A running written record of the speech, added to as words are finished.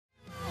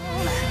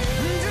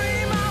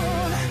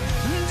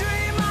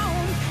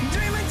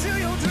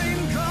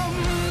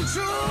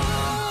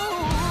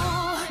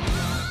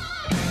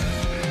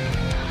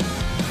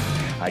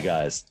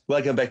guys.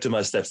 Welcome back to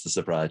My Steps to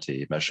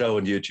Sobriety, my show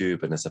on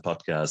YouTube and as a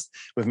podcast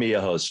with me,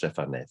 your host,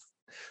 Stefan Neff.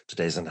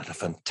 Today's another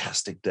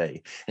fantastic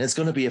day. And it's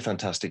going to be a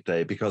fantastic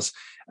day because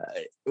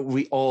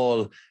we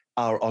all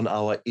are on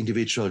our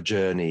individual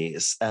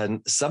journeys.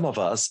 And some of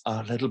us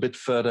are a little bit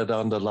further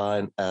down the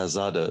line as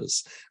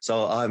others.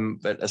 So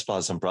as far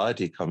as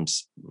sobriety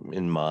comes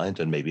in mind,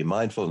 and maybe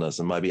mindfulness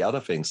and maybe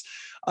other things,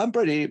 I'm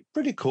pretty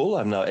cool.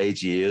 I'm now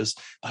 8 years,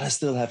 but I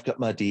still have got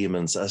my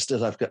demons. I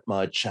still have got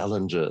my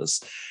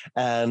challenges.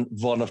 And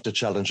one of the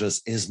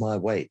challenges is my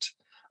weight.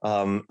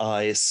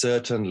 I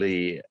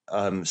certainly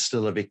am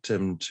still a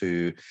victim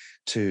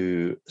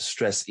to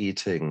stress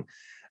eating.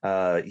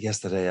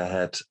 Yesterday, I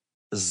had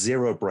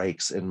 0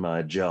 breaks in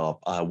my job.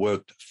 I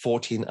worked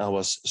 14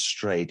 hours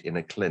straight in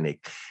a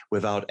clinic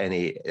without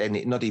any,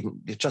 not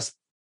even just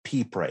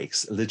pee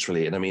breaks,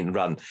 literally. And I mean,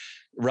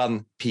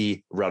 run,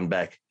 pee, run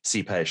back,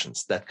 see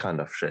patients, that kind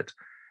of shit.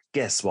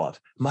 Guess what?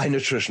 My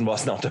nutrition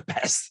was not the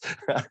best.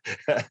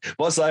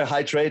 Was I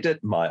hydrated?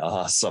 My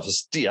ass. I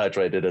was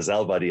dehydrated as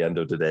hell by the end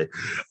of the day.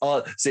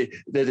 See,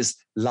 that is,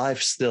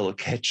 life still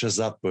catches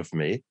up with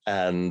me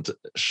and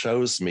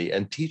shows me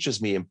and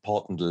teaches me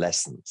important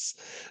lessons.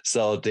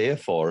 So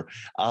therefore,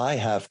 I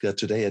have got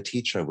today a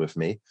teacher with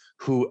me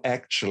who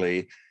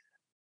actually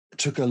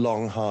took a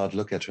long, hard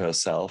look at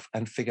herself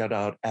and figured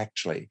out,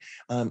 actually,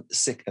 I'm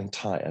sick and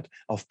tired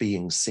of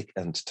being sick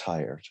and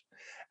tired.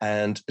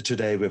 And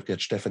today we've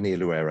got Stephanie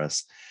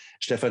Lueras.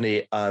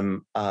 Stephanie, I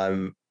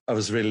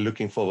was really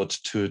looking forward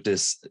to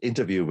this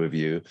interview with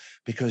you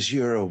because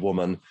you're a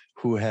woman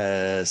who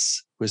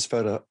is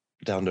further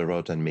down the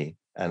road than me,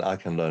 and I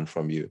can learn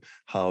from you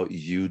how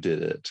you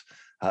did it,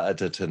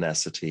 the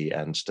tenacity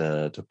and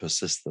the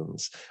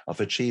persistence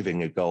of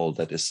achieving a goal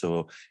that is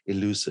so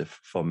elusive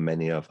for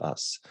many of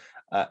us.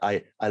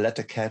 I let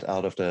the cat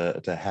out of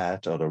the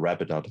hat, or the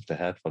rabbit out of the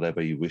hat,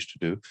 whatever you wish to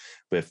do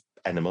with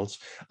animals.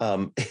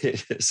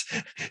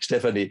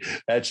 Stephanie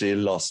actually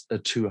lost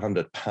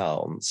 200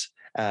 pounds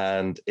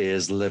and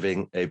is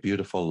living a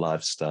beautiful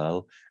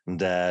lifestyle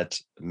that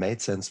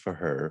made sense for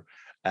her.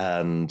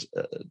 And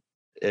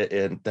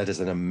that is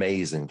an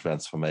amazing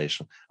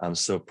transformation. I'm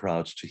so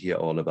proud to hear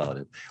all about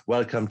it.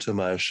 Welcome to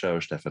my show,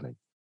 Stephanie.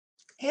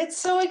 It's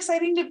so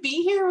exciting to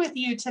be here with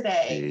you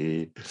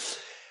today.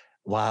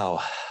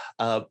 Wow.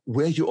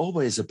 Were you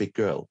always a big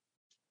girl?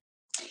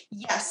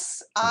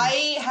 Yes,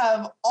 I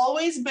have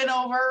always been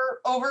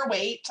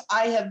overweight.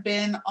 I have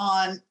been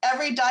on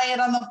every diet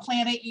on the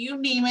planet. You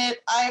name it,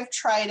 I've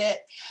tried it.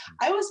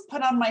 I was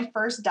put on my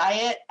first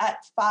diet at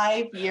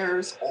 5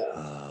 years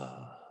old.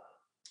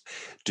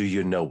 Do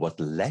you know what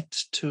led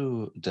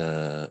to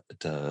the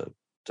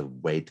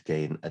weight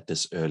gain at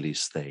this early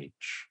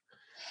stage?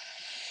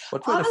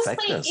 What were the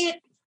factors?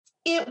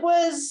 It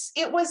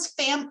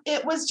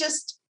was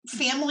just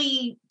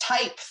family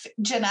type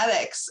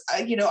genetics.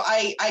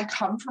 I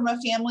come from a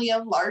family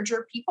of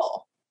larger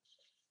people.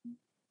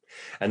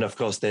 And of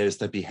course, there's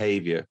the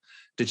behavior.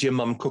 Did your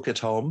mom cook at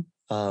home?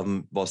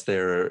 Was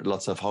there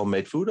lots of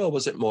homemade food, or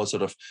was it more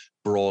sort of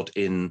brought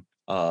in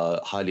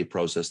highly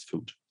processed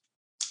food?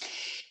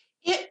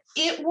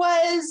 It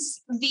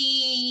was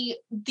the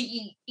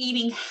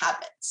eating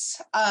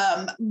habits.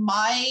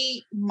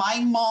 My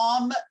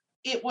mom,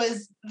 it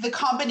was the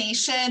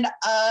combination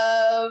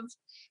of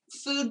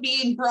food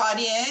being brought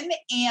in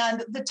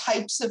and the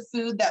types of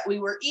food that we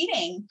were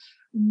eating.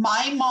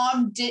 My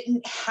mom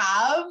didn't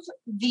have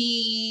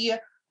the,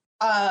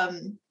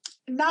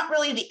 not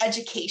really the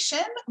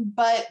education,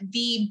 but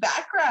the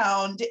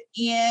background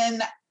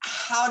in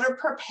how to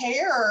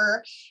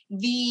prepare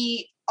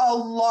a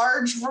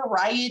large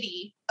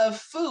variety of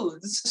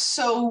foods.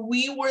 So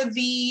we were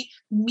the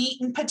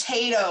meat and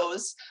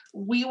potatoes.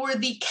 We were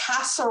the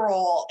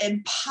casserole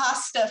and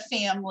pasta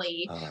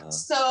family.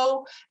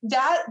 So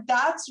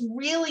that's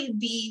really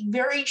the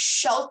very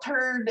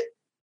sheltered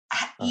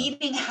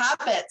eating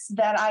habits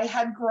that I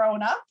had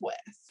grown up with.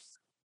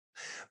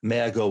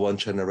 May I go one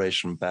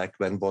generation back?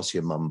 When was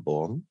your mom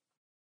born?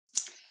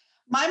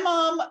 My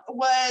mom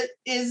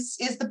is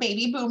the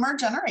baby boomer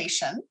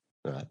generation.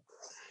 Right.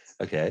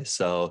 Okay,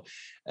 so,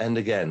 and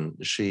again,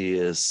 she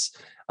is,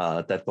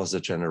 that was a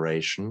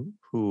generation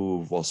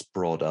who was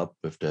brought up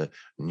with the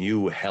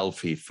new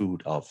healthy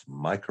food of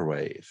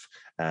microwave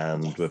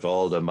and with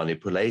all the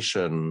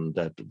manipulation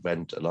that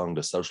went along,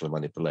 the social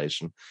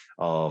manipulation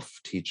of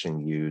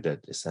teaching you that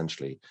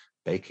essentially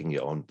baking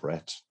your own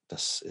bread,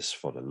 this is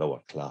for the lower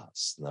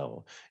class.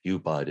 No, you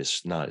buy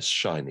this nice,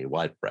 shiny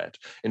white bread.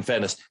 In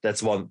fairness, that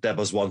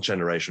was one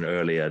generation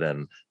earlier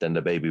than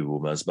the baby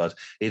boomers, but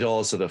it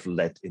all sort of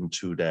led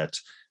into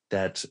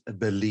that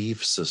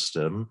belief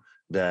system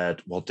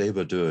that what they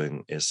were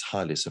doing is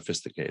highly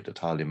sophisticated,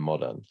 highly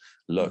modern.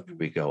 Look,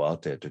 we go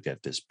out there to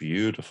get this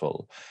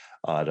beautiful,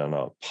 I don't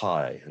know,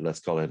 pie.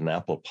 Let's call it an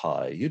apple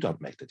pie. You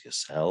don't make that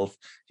yourself.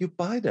 You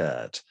buy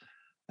that.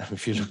 And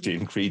if you look at the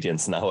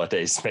ingredients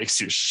nowadays, makes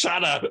you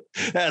shudder.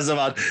 There's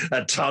about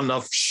a ton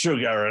of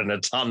sugar and a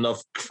ton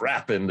of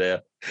crap in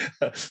there.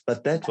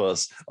 But that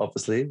was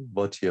obviously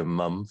what your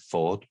mum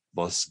thought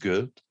was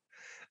good.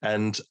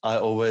 And I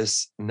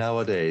always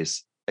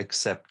nowadays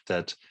accept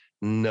that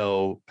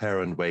no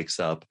parent wakes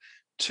up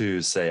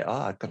to say,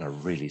 I'm going to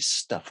really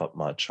stuff up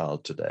my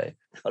child today.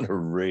 I'm going to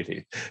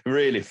really,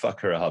 really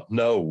fuck her up.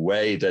 No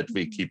way that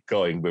we keep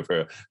going with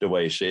her the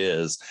way she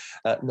is.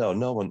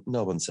 No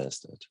one says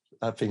that.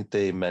 I think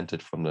they meant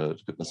it from the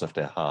goodness of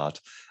their heart.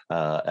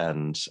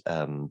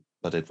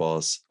 But it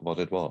was what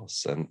it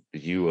was. And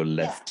you were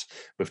left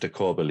with the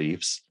core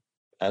beliefs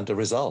and the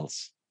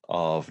results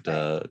of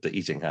the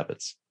eating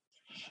habits.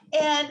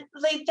 And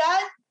like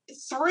that,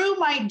 through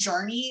my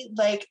journey,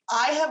 like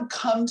I have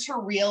come to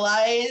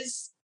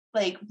realize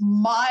like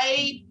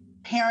my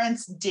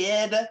parents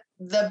did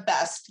the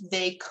best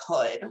they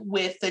could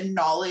with the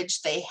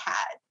knowledge they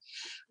had.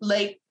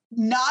 Like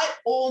not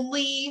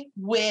only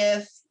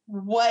with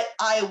what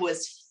I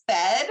was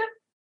fed,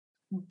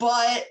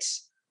 but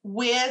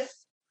with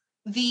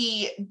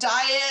the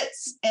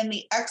diets and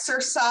the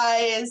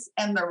exercise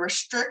and the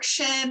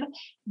restriction.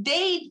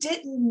 They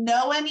didn't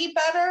know any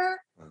better.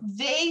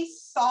 They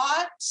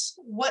thought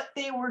what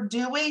they were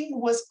doing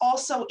was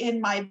also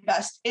in my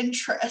best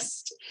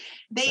interest.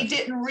 They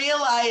didn't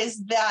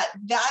realize that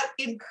that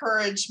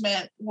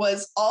encouragement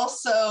was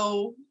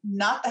also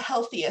not the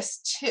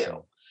healthiest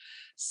too.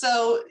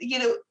 So,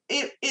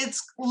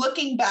 it's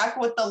looking back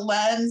with the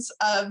lens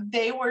of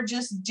they were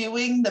just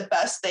doing the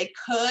best they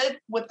could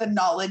with the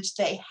knowledge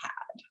they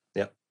had.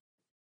 Yep.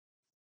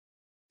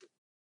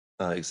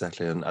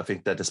 Exactly. And I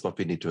think that is what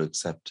we need to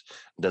accept.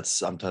 That's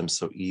sometimes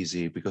so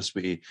easy because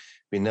we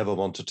never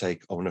want to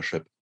take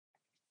ownership.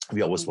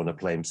 We always want to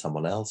blame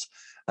someone else.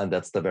 And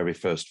that's the very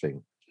first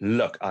thing.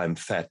 Look, I'm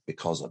fat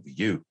because of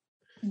you.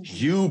 Mm-hmm.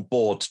 You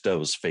brought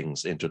those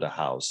things into the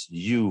house.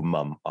 You,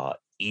 mum, are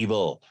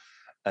evil.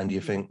 And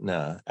you think,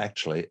 nah,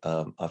 actually,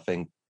 I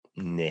think,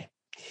 nah.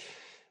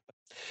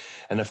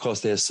 And of course,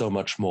 there's so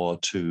much more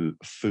to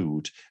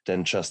food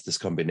than just this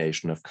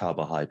combination of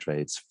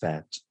carbohydrates,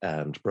 fat,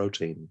 and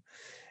protein.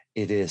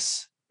 It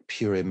is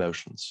pure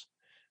emotions.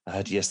 I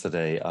had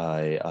yesterday,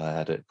 I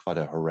had quite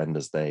a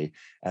horrendous day,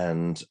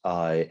 and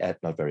I ate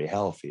not very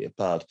healthy.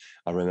 But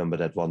I remember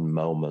that one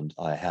moment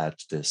I had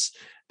this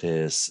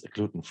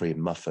gluten-free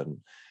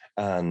muffin,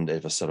 and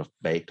it was sort of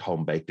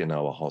home baked in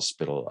our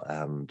hospital,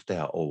 and they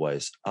are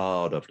always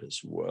out of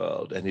this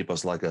world. And it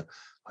was like a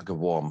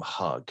warm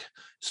hug.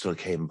 Still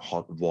came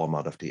warm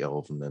out of the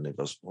oven, and it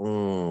was,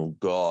 oh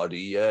God,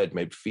 yeah, it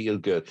made me feel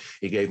good.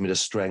 It gave me the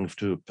strength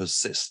to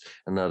persist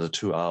another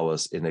 2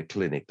 hours in a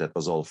clinic that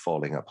was all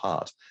falling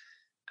apart.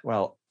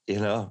 Well,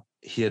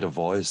 hear the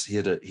voice,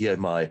 hear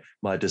my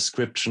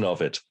description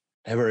of it.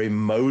 There were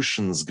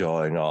emotions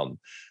going on.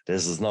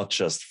 This is not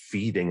just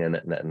feeding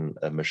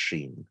a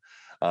machine.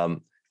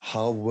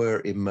 How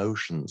were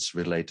emotions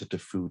related to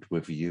food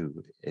with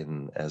you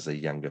as a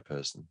younger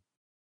person?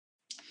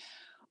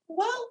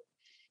 Well,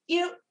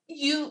 you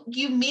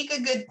make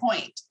a good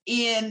point.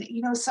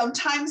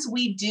 Sometimes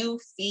we do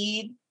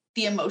feed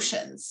the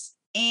emotions,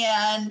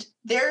 and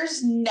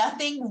there's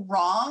nothing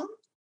wrong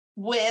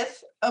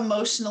with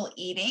emotional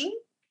eating.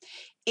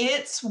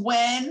 It's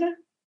when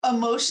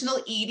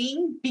emotional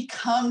eating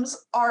becomes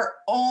our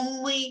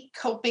only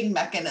coping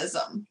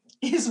mechanism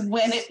is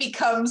when it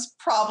becomes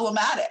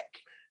problematic.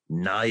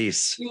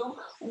 Nice.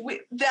 We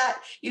have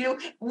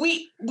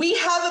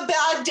a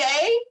bad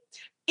day.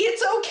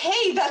 It's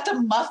okay that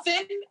the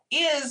muffin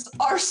is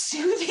our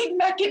soothing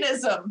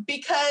mechanism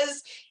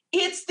because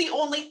it's the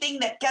only thing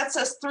that gets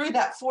us through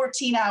that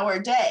 14-hour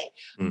day.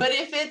 But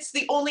if it's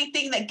the only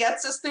thing that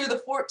gets us through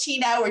the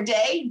 14-hour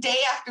day, day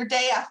after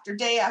day after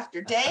day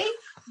after day,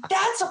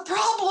 that's a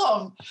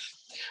problem.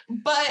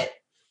 But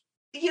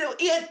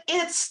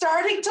it's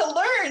starting to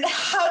learn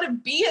how to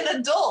be an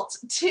adult,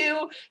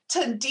 to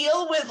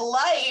deal with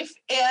life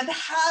and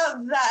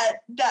have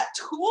that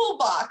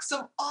toolbox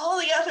of all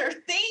the other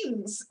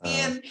things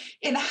in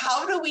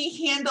how do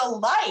we handle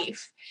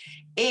life.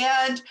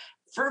 And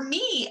for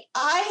me,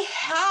 I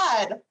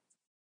had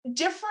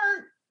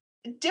different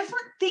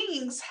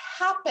things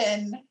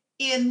happen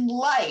in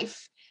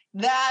life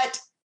that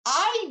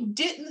I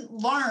didn't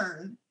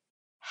learn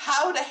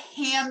how to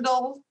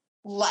handle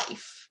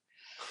life.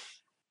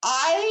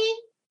 I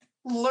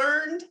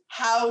learned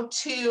how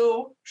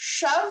to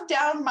shove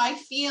down my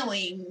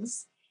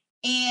feelings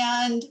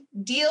and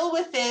deal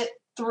with it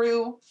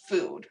through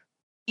food.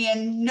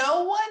 And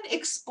no one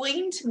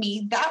explained to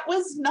me that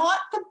was not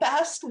the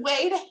best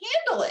way to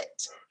handle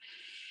it.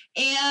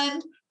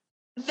 And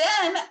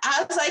then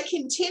as I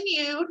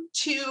continued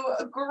to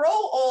grow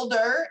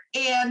older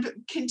and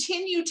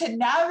continue to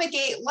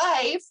navigate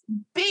life,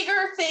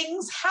 bigger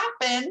things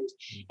happened,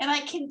 and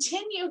I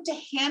continued to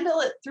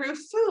handle it through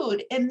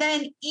food. And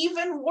then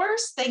even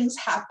worse things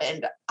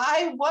happened.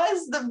 I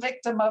was the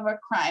victim of a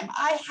crime.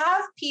 I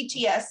have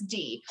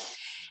PTSD.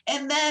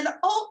 And then,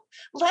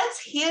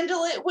 let's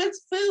handle it with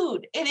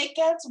food. And it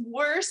gets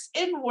worse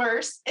and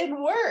worse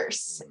and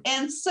worse.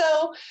 And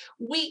so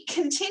we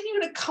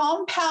continue to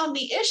compound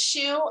the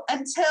issue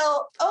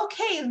until,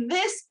 okay,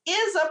 this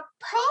is a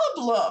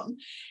problem.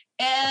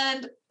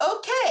 And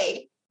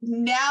okay,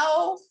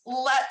 now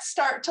let's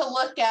start to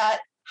look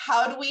at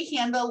how do we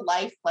handle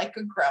life like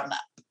a grown-up?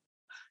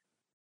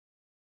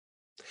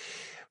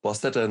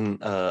 Was that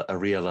a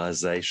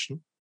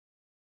realization?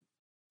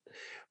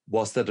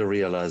 Was that a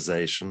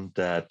realization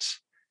that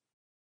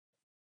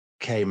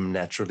came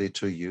naturally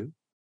to you?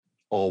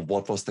 Or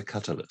what was the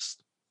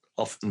catalyst?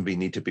 Often we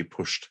need to be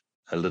pushed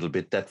a little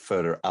bit that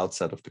further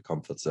outside of the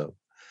comfort zone.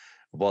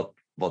 What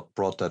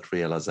brought that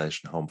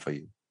realization home for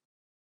you?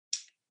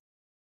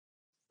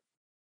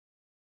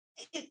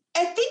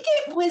 I think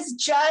it was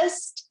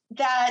just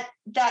that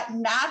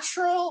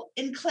natural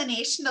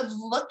inclination of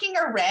looking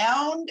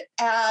around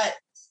at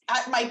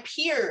my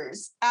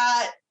peers,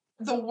 at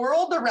the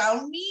world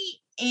around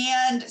me,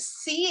 and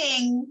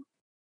seeing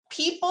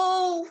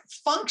people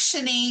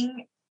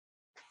functioning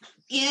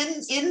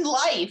in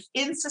life,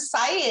 in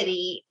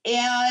society,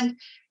 and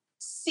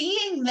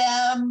seeing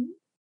them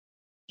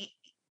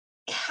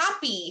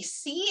happy,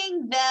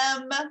 seeing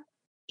them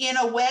in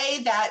a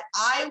way that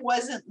I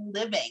wasn't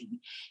living,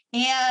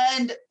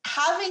 and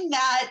having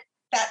that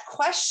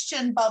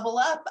question bubble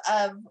up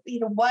of,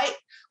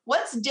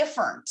 what's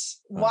different?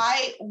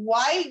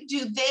 Why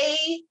do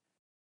they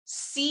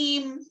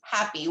seem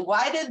happy?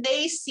 Why do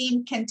they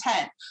seem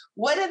content?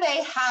 What do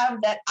they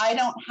have that I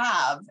don't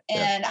have?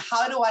 And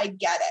how do I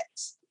get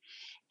it?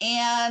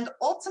 And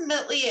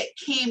ultimately it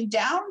came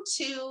down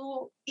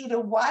to,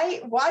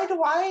 why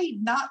do I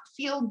not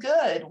feel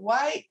good?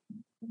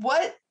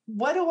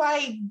 What do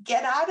I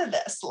get out of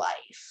this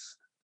life?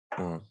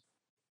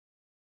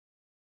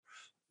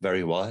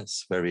 Very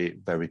wise, very,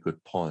 very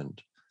good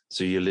point.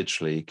 So you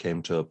literally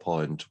came to a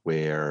point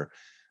where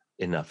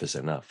enough is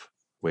enough,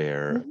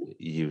 where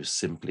you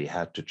simply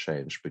had to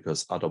change,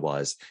 because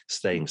otherwise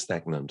staying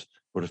stagnant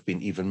would have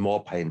been even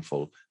more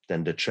painful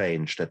than the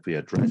change that we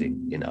are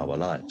dreading in our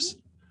lives.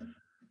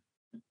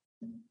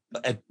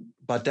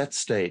 By that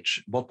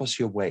stage, what was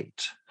your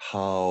weight?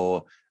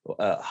 How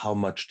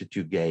much did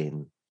you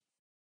gain?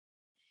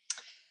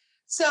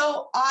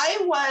 So I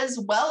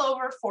was well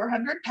over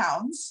 400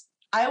 pounds.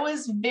 I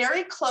was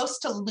very close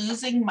to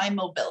losing my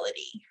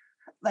mobility.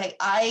 Like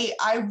I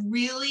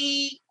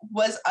really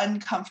was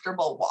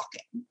uncomfortable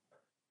walking.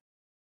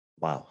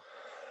 Wow,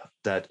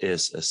 that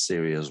is a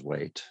serious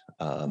weight.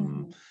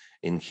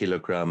 In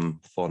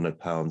kilogram, 400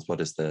 pounds, what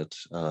is that?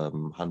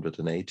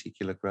 180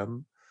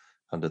 kilogram,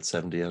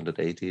 170,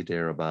 180,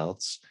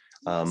 thereabouts.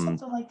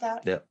 Something like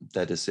that. Yeah,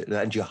 that is it.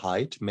 And your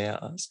height, may I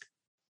ask?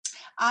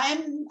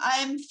 I'm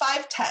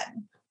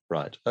 5'10".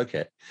 Right.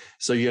 Okay.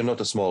 So you're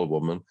not a small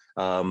woman,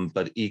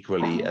 but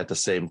equally at the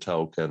same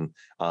token,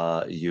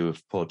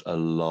 you've put a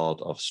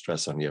lot of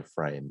stress on your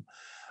frame.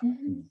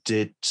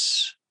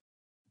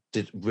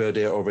 Were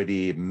there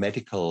already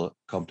medical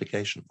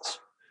complications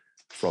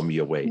from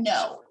your weight?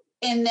 No.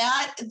 And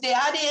that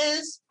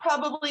is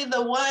probably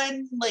the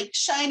one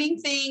shining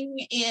thing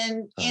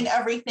in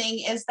everything,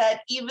 is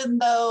that even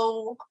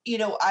though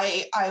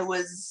I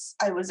was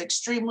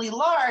extremely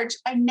large,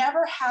 I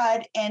never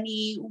had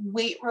any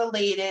weight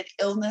related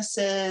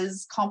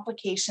illnesses,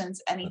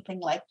 complications, anything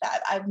like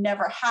that. I've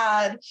never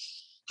had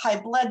high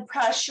blood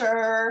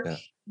pressure,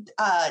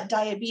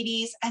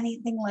 diabetes,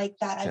 anything like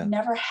that. I've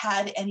never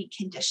had any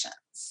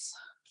conditions.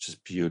 Which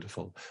is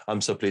beautiful.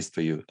 I'm so pleased for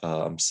you.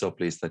 I'm so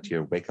pleased that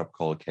your wake-up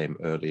call came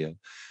earlier.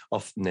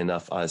 Often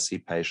enough, I see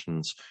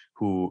patients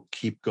who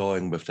keep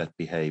going with that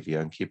behavior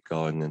and keep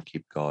going,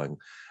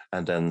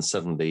 and then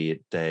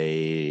suddenly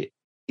they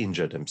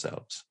injure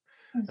themselves.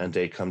 And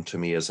they come to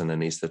me as an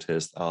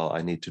anesthetist,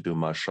 I need to do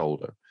my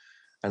shoulder.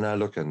 And I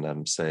look at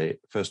them, say,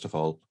 first of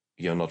all,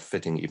 you're not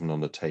fitting even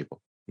on the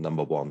table,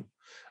 number one.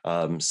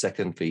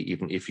 Secondly,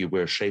 even if you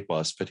were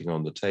shape-wise fitting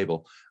on the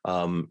table,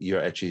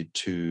 you're actually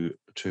too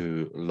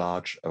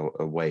large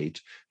a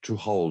weight to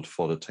hold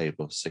for the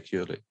table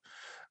securely.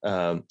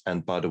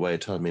 And by the way,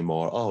 tell me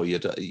more. You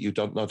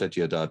don't know that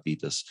you're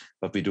diabetes,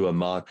 but we do a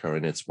marker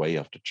and it's way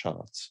off the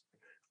charts.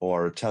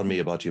 Or tell me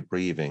about your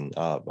breathing.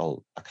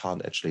 Well, I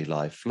can't actually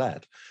lie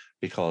flat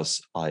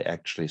because I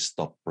actually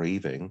stop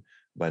breathing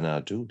when I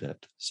do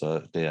that.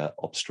 So their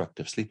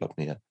obstructive sleep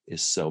apnea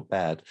is so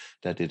bad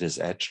that it is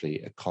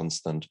actually a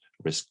constant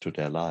risk to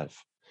their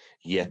life.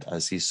 Yet I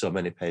see so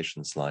many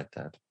patients like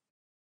that.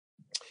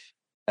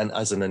 And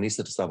as an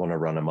anesthetist, I want to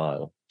run a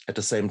mile. At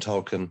the same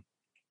token,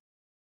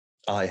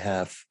 I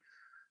have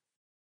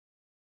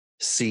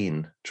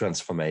seen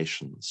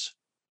transformations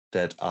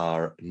that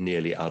are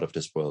nearly out of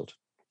this world.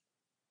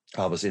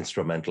 I was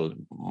instrumental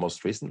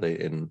most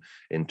recently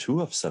in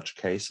 2 of such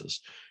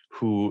cases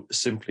who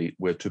simply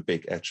were too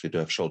big actually to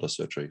have shoulder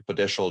surgery, but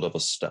their shoulder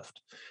was stuffed.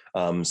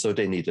 So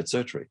they needed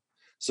surgery.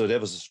 So there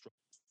was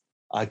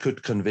I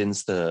could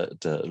convince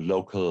the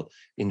local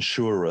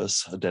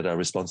insurers that are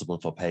responsible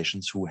for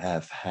patients who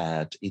have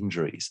had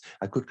injuries.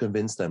 I could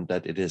convince them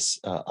that it is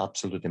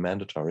absolutely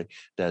mandatory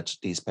that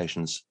these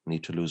patients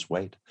need to lose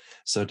weight.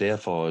 So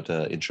therefore,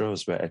 the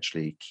insurers were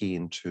actually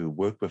keen to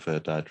work with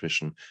a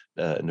dietitian,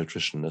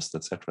 nutritionist,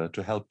 etc.,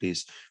 to help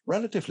these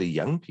relatively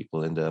young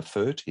people in their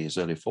 30s,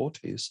 early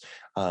 40s,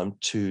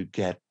 to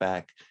get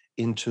back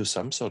into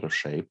some sort of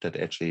shape that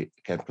actually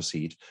can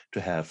proceed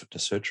to have the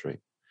surgery.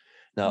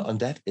 Now, and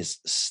that is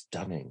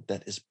stunning.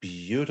 That is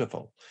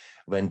beautiful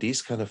when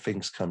these kind of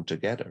things come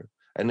together.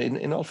 And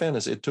in all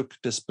fairness, it took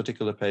this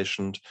particular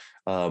patient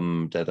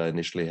that I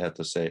initially had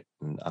to say,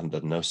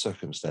 under no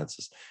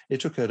circumstances, it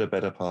took her the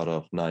better part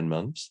of 9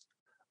 months.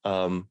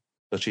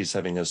 But she's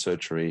having her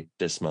surgery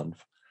this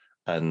month.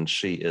 And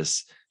she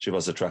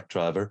was a truck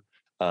driver.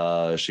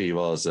 She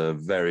was a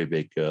very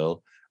big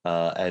girl.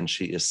 And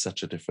she is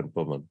such a different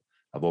woman.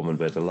 A woman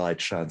where the light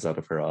shines out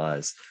of her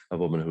eyes, a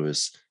woman who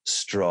is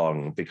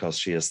strong because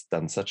she has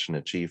done such an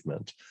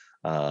achievement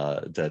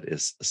that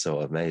is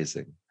so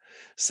amazing.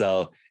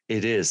 So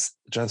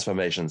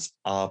transformations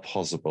are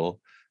possible,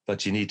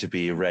 but you need to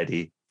be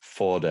ready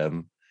for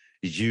them.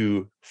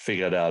 You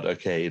figured out,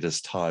 okay, it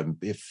is time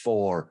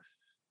before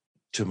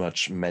too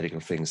much medical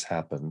things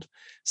happened.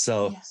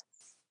 So yes.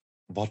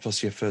 What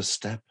was your first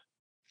step?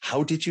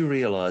 How did you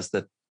realize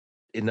that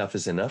enough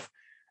is enough?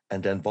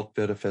 And then what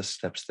were the first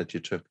steps that you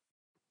took?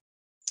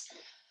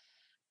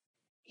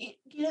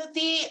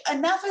 The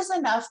enough is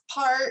enough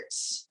part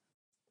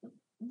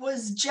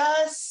was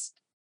just,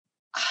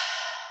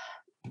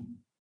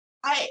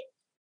 I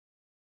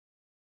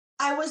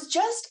was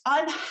just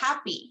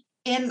unhappy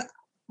in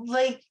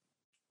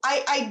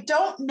I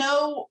don't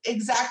know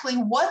exactly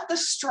what the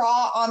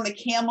straw on the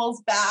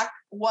camel's back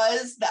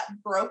was that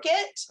broke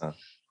it,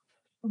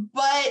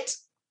 but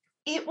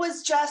it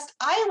was just,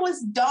 I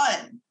was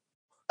done.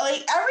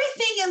 Like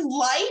everything in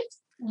life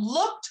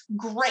looked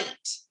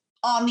great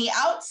on the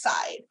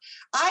outside.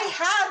 I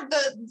had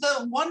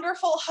the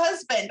wonderful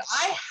husband.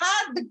 I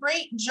had the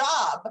great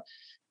job.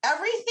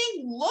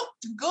 Everything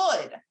looked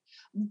good,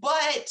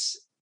 but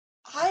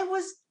I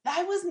was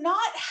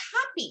not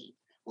happy.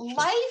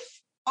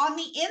 Life on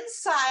the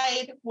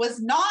inside was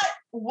not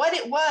what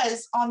it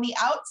was on the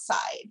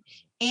outside.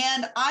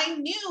 And I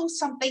knew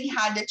something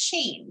had to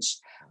change,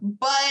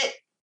 but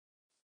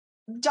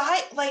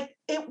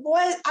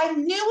I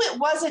knew it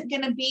wasn't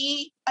going to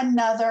be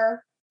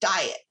another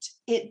diet.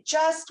 It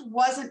just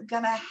wasn't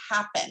going to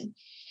happen.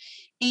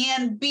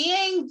 And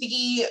being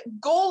the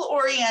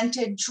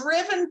goal-oriented,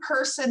 driven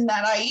person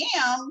that I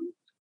am,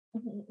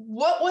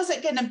 what was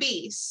it going to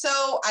be?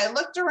 So I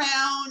looked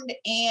around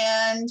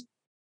and,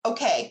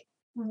 okay,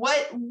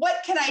 what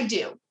can I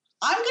do?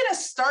 I'm going to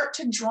start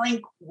to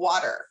drink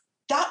water.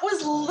 That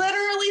was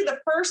literally the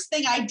first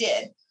thing I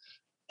did.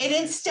 And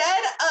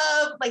instead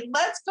of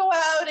let's go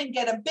out and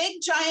get a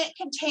big giant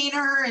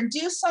container and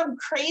do some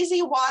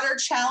crazy water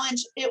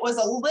challenge, it was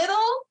a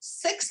little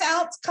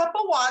 6-ounce cup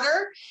of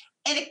water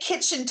and a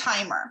kitchen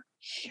timer.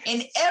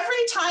 And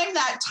every time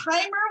that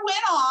timer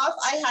went off,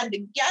 I had to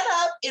get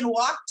up and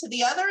walk to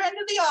the other end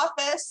of the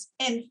office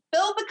and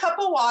fill the cup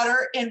of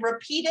water and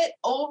repeat it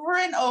over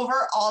and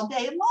over all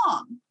day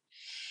long.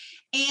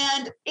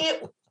 And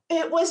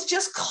it was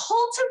just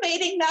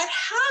cultivating that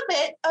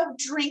habit of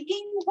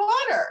drinking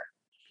water.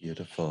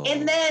 Beautiful.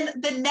 And then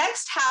the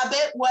next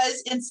habit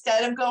was,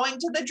 instead of going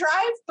to the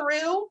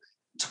drive-through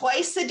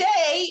twice a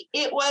day,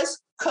 it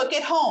was cook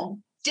at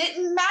home.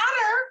 Didn't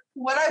matter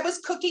what I was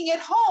cooking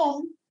at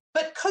home,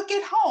 but cook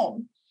at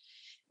home.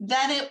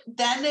 Then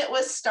it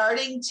was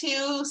starting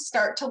to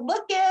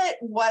look at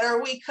what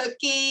are we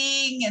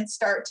cooking and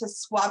start to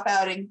swap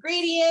out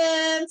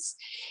ingredients.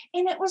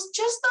 And it was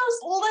just those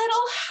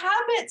little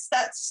habits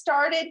that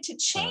started to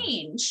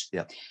change.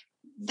 Yeah.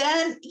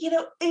 Then,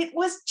 it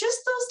was just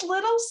those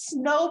little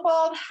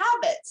snowballed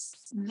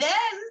habits. Then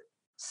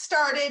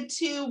started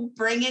to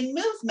bring in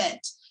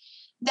movement.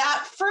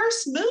 That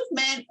first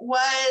movement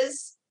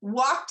was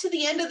walk to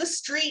the end of the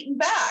street and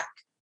back.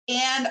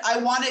 And I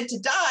wanted to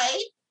die,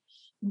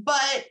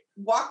 but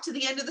walk to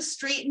the end of the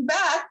street and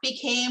back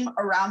became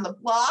around the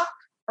block,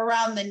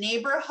 around the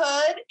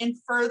neighborhood, and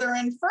further.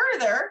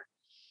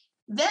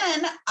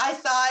 Then I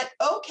thought,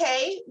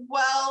 okay,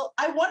 well,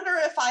 I wonder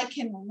if I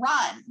can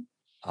run.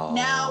 Oh.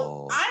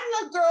 Now, I'm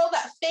the girl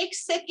that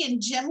fakes sick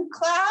in gym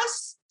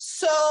class,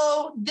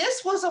 so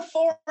this was a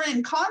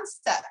foreign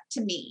concept to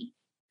me.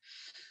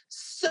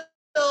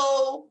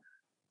 So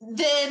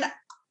then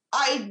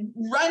I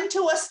run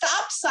to a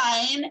stop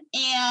sign,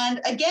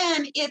 and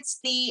again, it's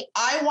the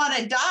I want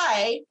to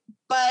die,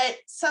 but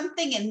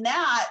something in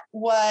that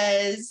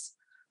was,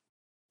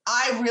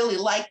 I really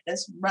like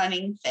this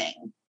running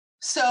thing.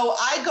 So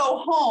I go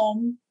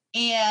home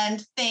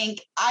and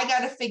think, I got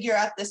to figure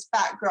out this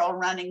fat girl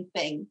running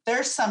thing.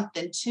 There's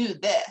something to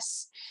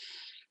this.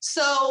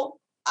 So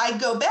I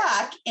go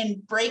back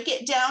and break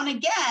it down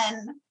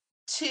again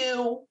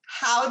to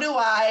how do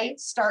I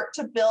start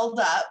to build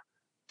up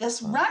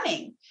this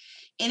running?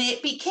 And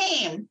it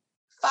became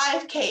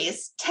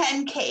 5Ks,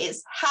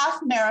 10Ks,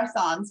 half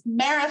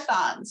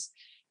marathons,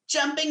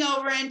 jumping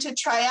over into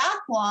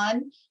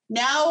triathlon.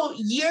 Now,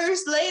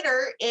 years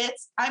later,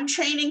 I'm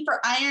training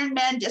for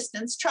Ironman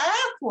distance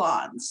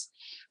triathlons.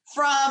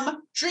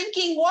 From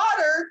drinking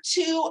water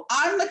to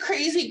I'm the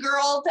crazy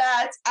girl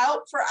that's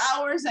out for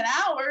hours and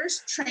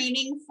hours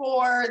training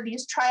for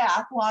these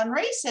triathlon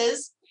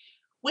races.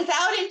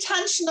 without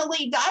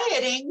intentionally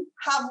dieting,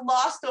 have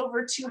lost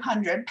over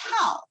 200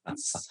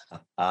 pounds.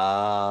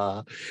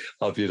 Ah,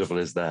 how beautiful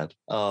is that?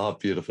 Oh, how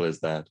beautiful is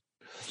that?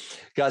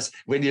 Guys,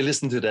 when you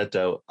listen to that,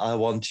 though, I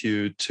want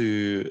you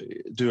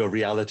to do a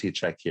reality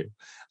check here.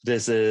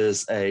 This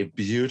is a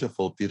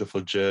beautiful,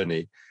 beautiful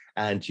journey.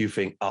 And you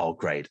think, oh,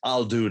 great,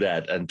 I'll do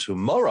that. And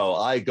tomorrow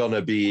I'm going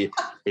to be,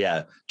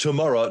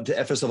 tomorrow,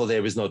 first of all,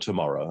 there is no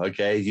tomorrow,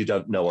 okay? You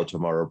don't know what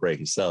tomorrow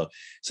brings. So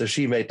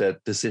she made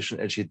that decision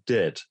and she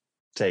did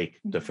take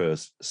the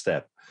first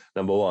step.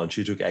 Number one,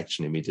 she took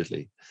action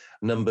immediately.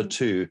 Number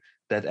two,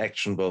 that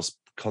action was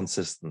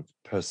consistent,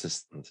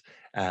 persistent,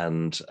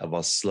 and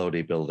was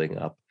slowly building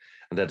up.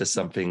 And that is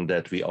something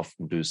that we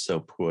often do so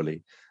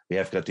poorly. We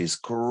have got these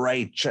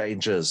great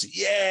changes.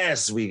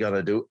 Yes, we're going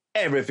to do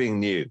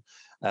everything new.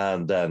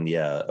 And then,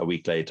 a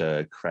week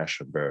later,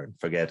 crash and burn,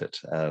 forget it.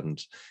 And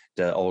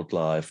the old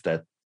life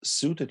that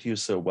suited you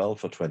so well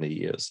for 20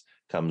 years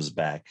comes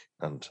back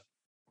and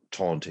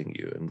taunting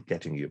you and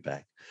getting you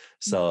back.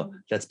 So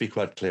let's be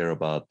quite clear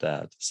about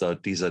that. So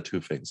these are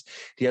two things.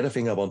 The other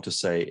thing I want to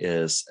say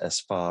is, as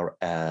far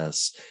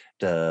as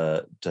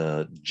the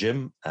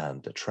gym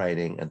and the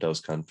training and those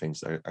kind of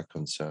things are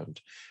concerned,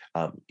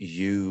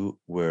 you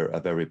were a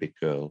very big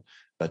girl,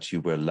 but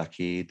you were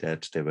lucky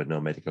that there were no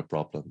medical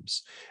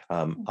problems.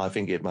 I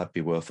think it might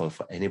be worthwhile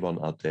for anyone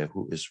out there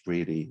who is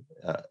really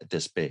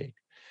this big,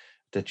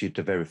 that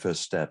the very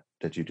first step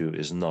that you do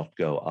is not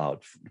go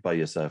out by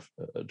yourself,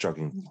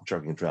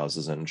 jogging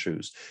trousers and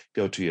shoes.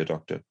 Go to your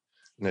doctor.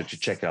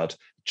 To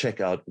check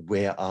out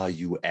where are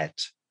you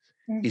at.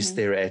 Is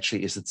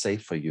it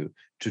safe for you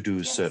to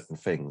do certain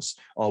things,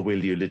 or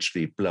will you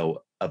literally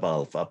blow a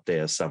valve up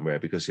there somewhere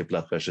because your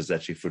blood pressure is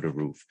actually through the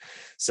roof?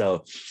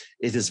 So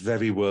it is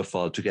very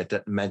worthwhile to get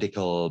that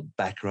medical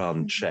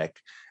background check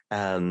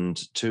and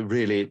to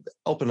really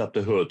open up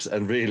the hood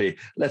and really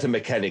let a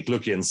mechanic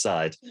look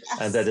inside.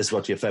 Yes. And that is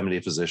what your family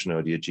physician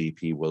or your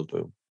GP will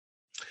do.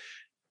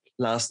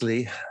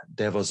 Lastly,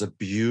 there was a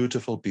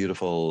beautiful,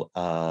 beautiful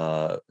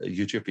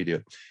YouTube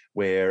video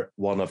where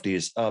one of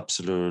these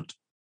absolute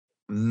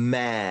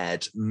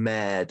mad,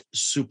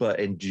 super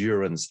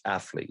endurance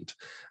athlete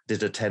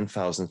did a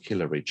 10,000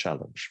 calorie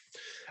challenge.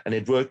 And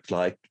it worked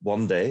like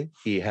one day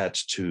he had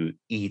to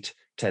eat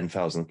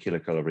 10,000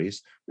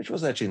 kilocalories, which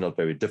was actually not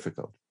very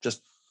difficult.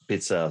 Just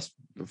pizzas,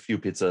 a few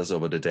pizzas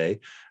over the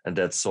day, and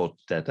that sorted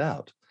that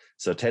out.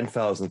 So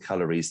 10,000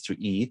 calories to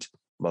eat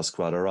was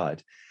quite all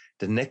right.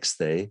 The next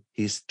day,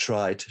 he's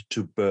tried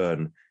to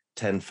burn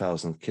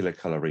 10,000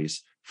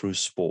 kilocalories through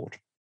sport.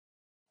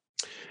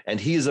 And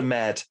he is a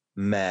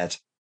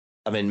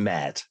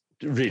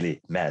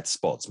really mad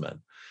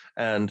sportsman.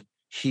 And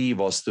he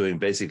was doing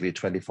basically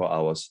 24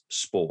 hours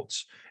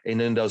sports. And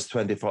in those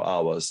 24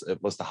 hours,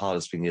 it was the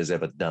hardest thing he has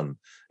ever done,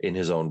 in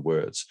his own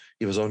words.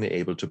 He was only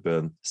able to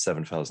burn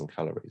 7,000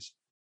 calories.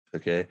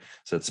 Okay.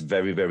 So it's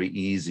very, very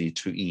easy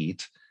to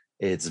eat.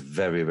 It's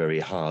very, very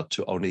hard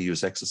to only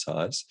use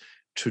exercise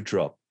to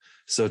drop.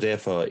 So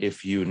therefore,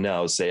 if you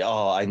now say,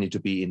 oh, I need to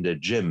be in the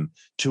gym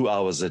 2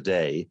 hours a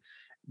day,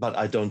 but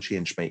I don't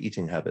change my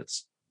eating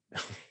habits.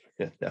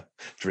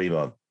 Dream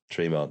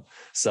on.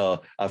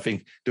 So I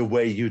think the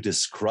way you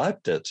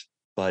described it,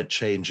 by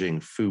changing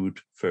food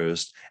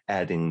first,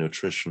 adding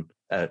nutrition,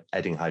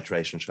 adding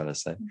hydration, shall I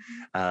say,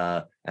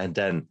 and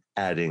then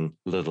adding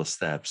little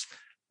steps,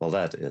 well,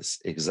 that is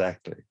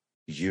exactly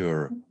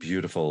your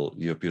beautiful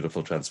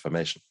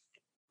transformation.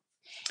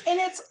 And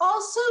it's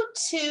also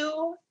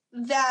too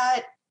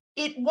that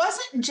it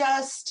wasn't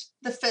just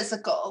the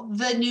physical,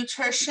 the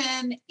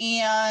nutrition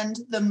and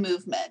the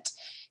movement.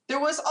 There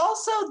was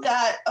also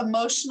that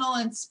emotional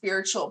and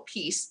spiritual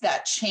piece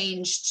that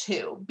changed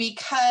too,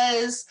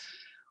 because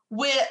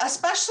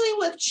especially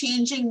with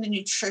changing the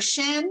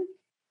nutrition,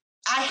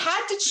 I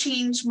had to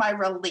change my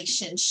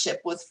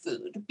relationship with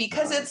food,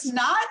 because it's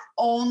not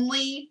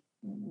only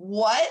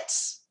what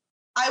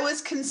I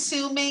was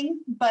consuming,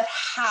 but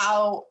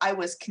how I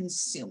was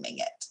consuming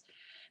it.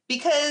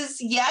 Because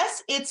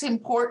yes, it's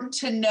important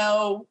to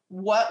know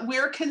what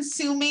we're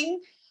consuming,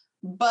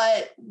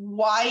 but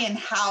why and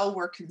how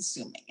we're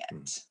consuming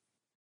it.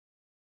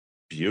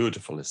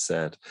 Beautifully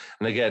said.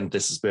 And again,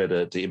 this is where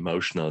the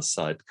emotional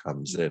side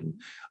comes in.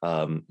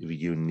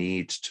 You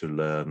need to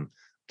learn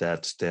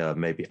that there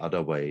may be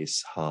other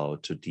ways how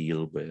to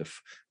deal with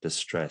the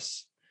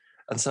stress.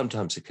 And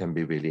sometimes it can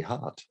be really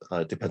hard.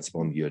 It depends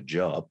upon your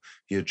job.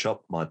 Your job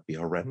might be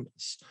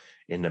horrendous.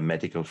 In the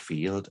medical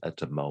field at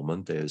the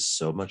moment, there is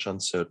so much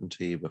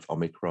uncertainty with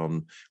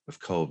Omicron, with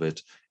COVID.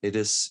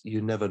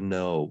 You never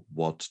know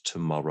what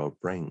tomorrow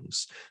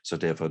brings. So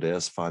therefore,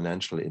 there's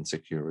financial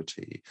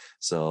insecurity.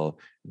 So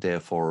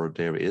therefore,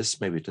 there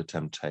is maybe the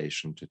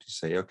temptation to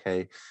say,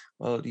 okay,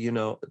 well,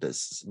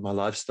 my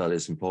lifestyle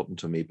is important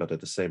to me, but at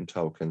the same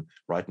token,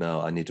 right now,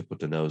 I need to put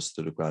the nose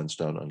to the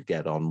grindstone and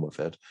get on with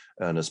it,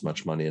 earn as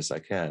much money as I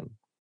can.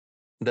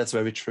 And that's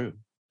very true.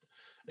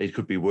 It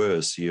could be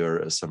worse.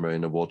 You're somewhere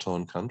in a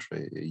war-torn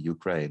country,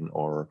 Ukraine,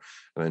 or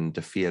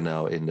the fear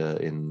now in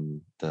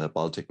the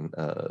Baltic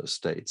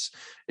states.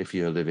 If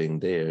you're living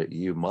there,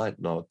 you might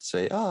not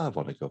say, "Oh, I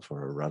want to go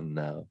for a run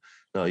now."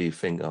 No, you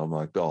think, "Oh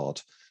my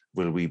God,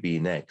 will we be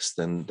next?"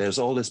 And there's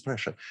all this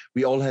pressure.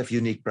 We all have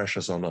unique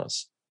pressures on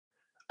us,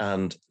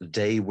 and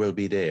they will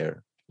be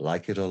there,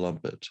 like it or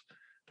lump it.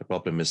 The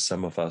problem is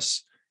some of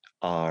us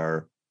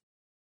are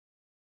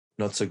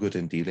not so good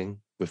in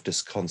dealing with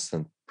this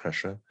constant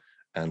pressure,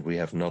 and we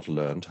have not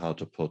learned how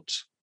to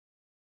put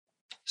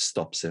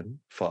stops in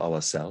for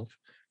ourselves.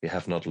 We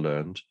have not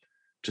learned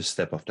to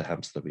step off the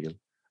hamster wheel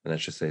and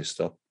actually say,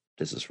 "Stop,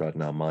 this is right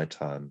now my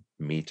time,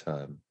 me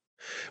time."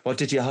 What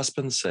did your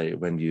husband say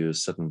when you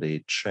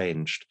suddenly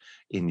changed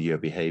in your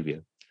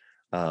behavior?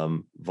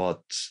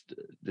 What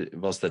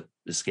was that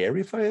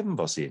scary for him?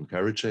 Was he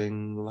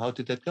encouraging? How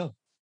did that go?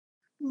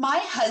 My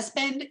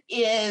husband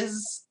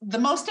is the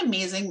most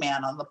amazing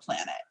man on the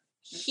planet.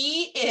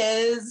 He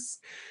is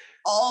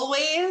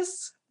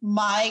always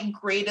my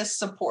greatest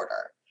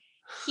supporter.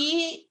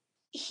 He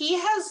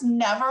has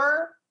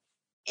never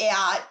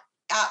at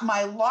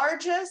my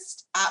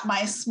largest, at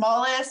my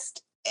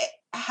smallest,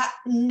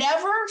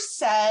 never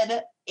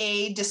said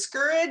a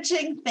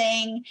discouraging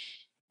thing,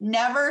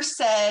 never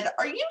said,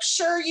 "Are you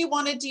sure you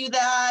want to do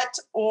that?"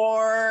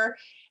 or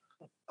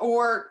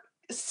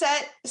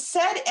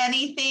said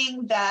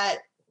anything that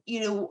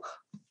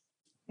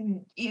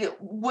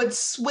would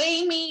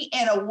sway me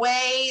in a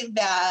way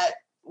that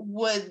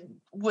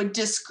would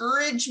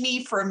discourage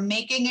me from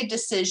making a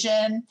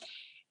decision.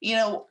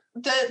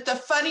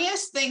 The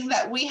funniest thing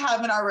that we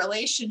have in our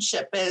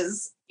relationship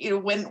is,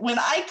 when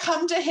I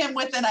come to him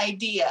with an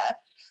idea,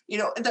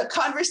 the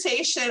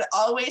conversation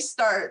always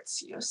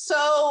starts,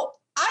 "So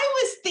I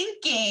was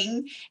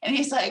thinking," and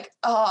he's like,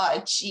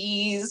 "Oh,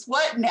 geez,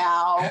 what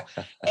now?"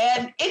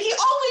 and he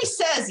always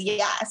says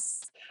yes.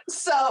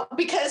 So,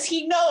 because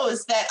he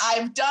knows that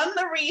I've done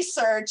the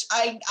research,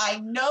 I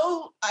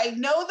know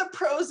the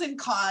pros and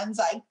cons.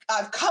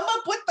 I've come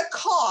up with the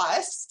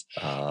cost,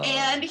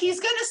 and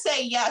he's going to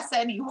say yes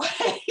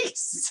anyway.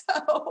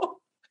 So,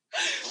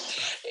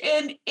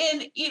 and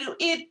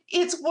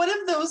it's one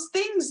of those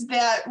things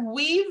that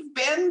we've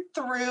been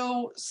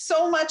through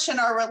so much in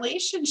our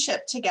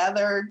relationship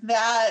together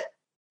that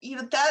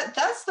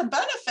that's the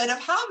benefit of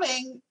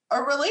having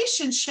a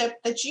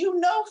relationship that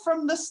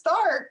from the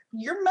start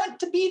you're meant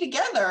to be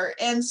together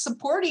and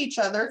support each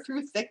other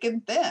through thick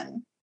and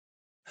thin.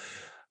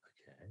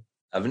 Okay.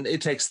 I mean,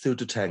 it takes two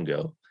to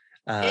tango.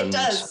 And it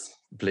does.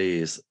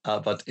 Please.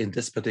 But in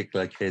this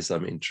particular case,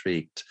 I'm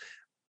intrigued.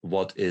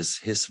 What is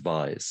his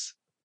vice?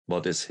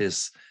 What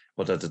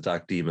are the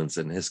dark demons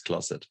in his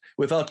closet?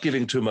 Without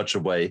giving too much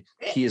away,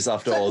 he is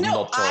after all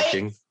not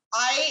talking.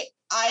 My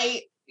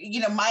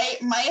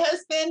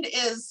husband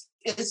is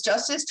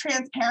just as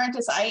transparent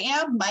as I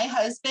am. My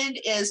husband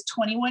is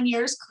 21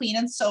 years clean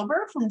and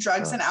sober from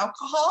drugs and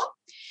alcohol.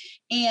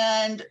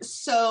 And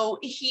so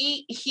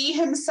he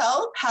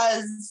himself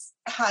has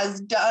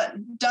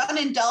done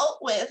and dealt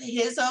with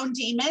his own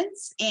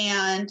demons,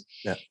 and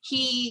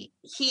he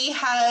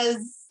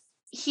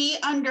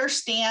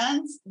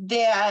understands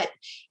that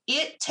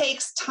it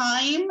takes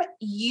time.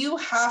 You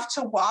have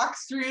to walk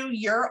through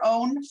your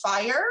own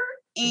fire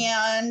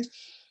and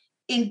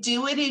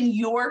do it in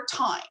your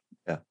time.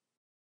 Yeah.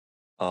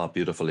 Oh,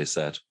 beautifully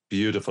said.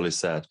 Beautifully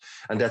said.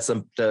 And that's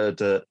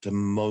the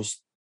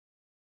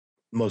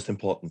most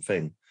important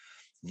thing.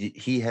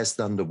 He has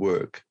done the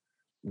work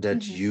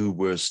that you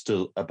were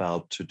still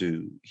about to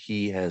do.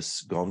 He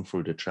has gone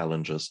through the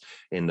challenges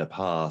in the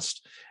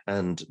past.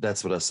 And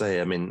that's what I say.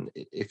 I mean,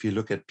 if you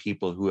look at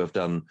people who have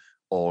done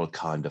all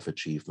kind of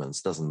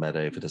achievements, doesn't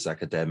matter if it is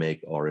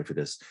academic or if it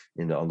is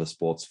on the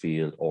sports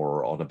field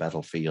or on a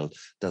battlefield,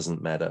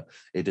 doesn't matter.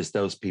 It is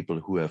those people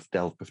who have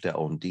dealt with their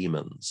own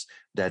demons.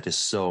 That is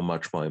so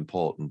much more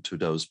important to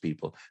those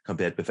people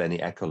compared with any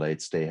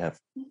accolades they have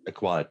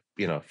acquired,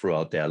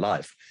 throughout their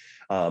life.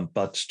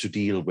 But to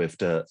deal with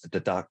the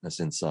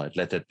darkness inside,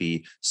 let it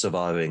be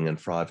surviving and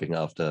thriving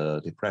after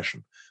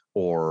depression,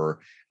 or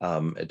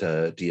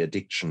the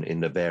addiction in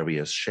the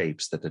various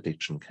shapes that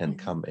addiction can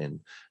come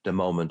in. The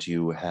moment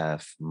you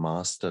have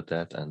mastered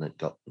that and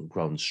it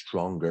grown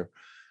stronger,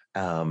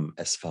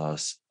 as far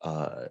as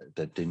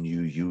the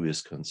new you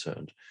is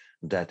concerned,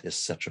 that is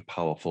such a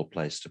powerful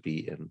place to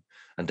be in.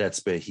 And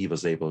that's where he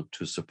was able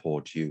to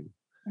support you.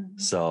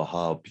 So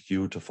how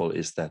beautiful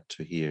is that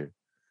to hear?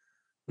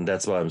 And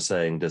that's why I'm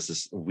saying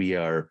we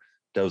are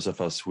those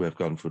of us who have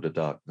gone through the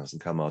darkness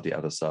and come out the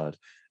other side.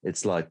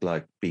 It's like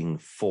being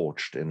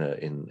forged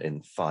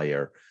in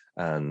fire,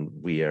 and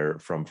we are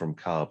from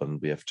carbon.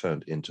 We have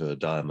turned into a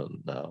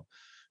diamond now,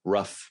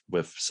 rough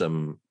with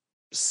some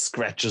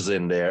scratches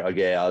in there.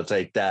 Okay, I'll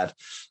take that.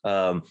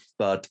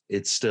 But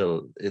it's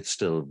still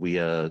we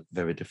are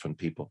very different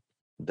people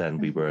than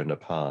we were in the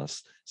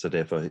past. So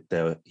therefore,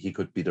 he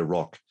could be the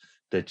rock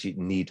that you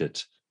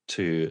needed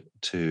to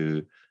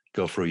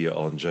go through your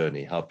own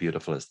journey. How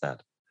beautiful is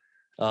that?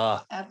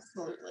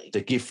 Absolutely. The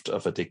gift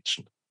of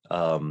addiction,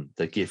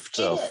 the gift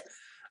of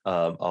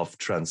of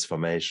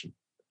transformation.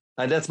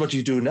 And that's what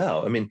you do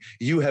now. I mean,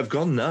 you have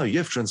gone now. You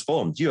have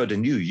transformed. You are the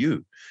new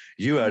you.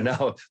 You are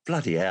now,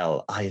 bloody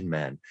hell, Iron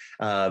Man.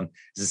 I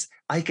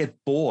get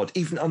bored,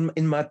 even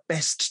in my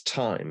best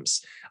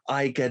times.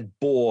 I get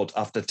bored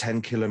after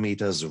 10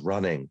 kilometers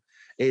running.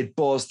 It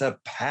bores the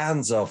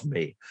pants off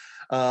me.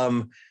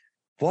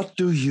 What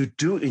do you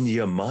do in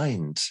your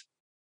mind?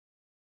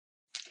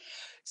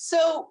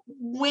 So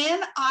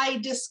when I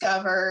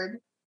discovered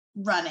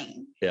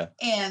running,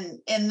 and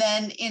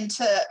then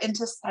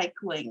into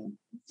cycling,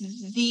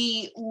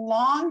 the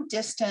long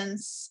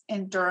distance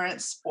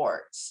endurance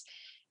sports,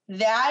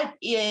 that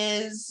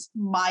is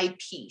my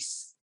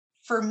peace.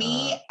 For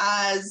me,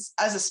 as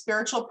a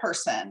spiritual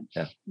person,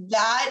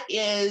 that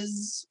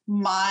is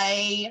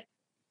my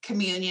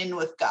communion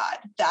with God.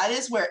 That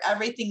is where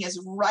everything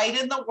is right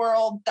in the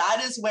world.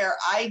 That is where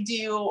I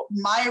do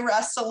my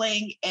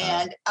wrestling,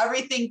 and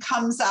everything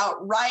comes out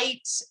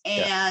right,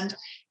 and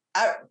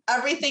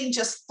everything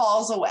just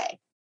falls away.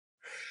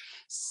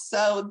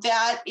 So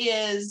that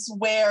is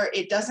where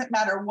it doesn't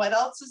matter what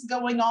else is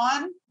going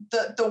on.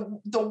 The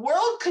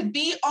world could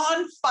be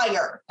on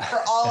fire for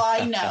all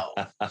I know,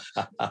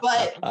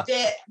 but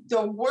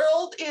the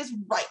world is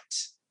right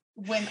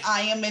when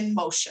I am in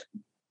motion.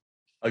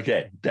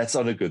 Okay, that's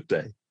on a good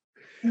day.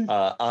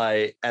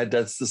 And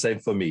that's the same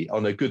for me.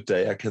 On a good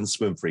day, I can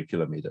swim 3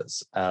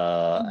 kilometers,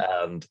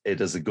 and it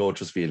is a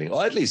gorgeous feeling,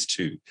 or at least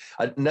 2.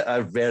 I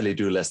rarely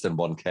do less than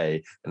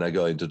 1K, and I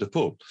go into the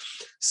pool.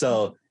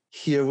 So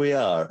here we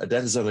are.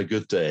 That is on a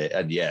good day,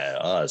 and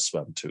I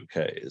swam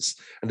 2Ks.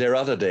 And there are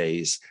other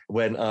days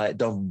when I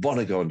don't want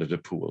to go into the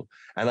pool,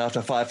 and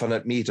after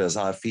 500 meters,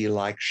 I feel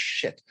like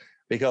shit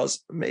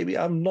because maybe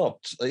I'm not.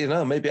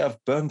 Maybe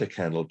I've burned the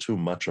candle too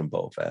much on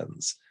both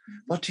ends.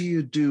 What do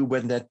you do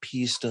when that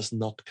peace does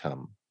not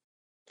come?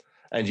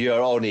 And you are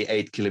only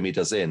 8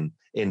 kilometers in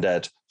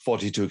that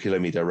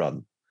 42-kilometer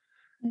run.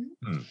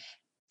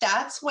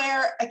 That's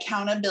where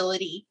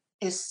accountability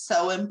is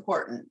so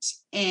important.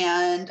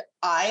 And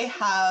I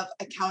have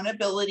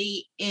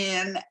accountability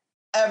in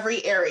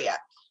every area.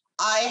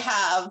 I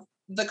have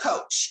the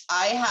coach.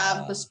 I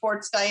have the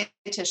sports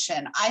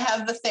dietitian. I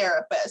have the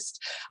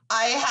therapist.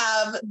 I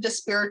have the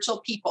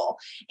spiritual people.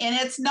 And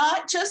it's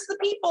not just the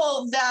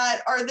people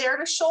that are there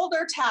to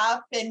shoulder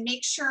tap and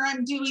make sure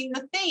I'm doing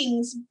the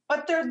things,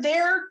 but they're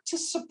there to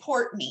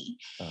support me.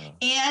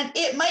 And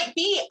it might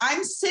be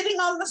I'm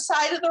sitting on the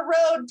side of the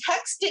road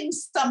texting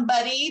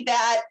somebody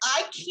that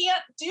I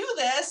can't do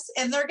this,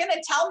 and they're going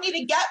to tell me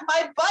to get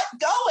my butt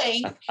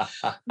going.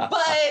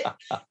 But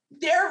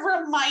they're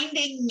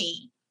reminding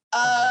me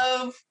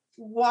of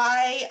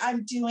why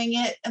I'm doing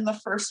it in the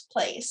first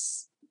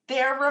place.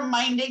 They're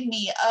reminding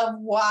me of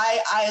why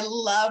I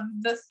love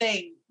the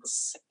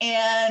things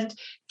and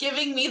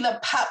giving me the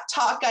pep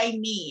talk I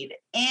need.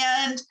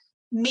 And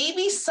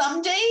maybe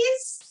some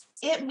days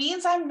it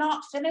means I'm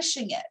not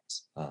finishing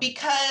it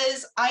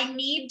because I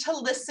need to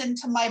listen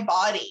to my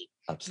body.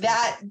 Absolutely.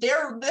 That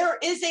there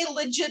is a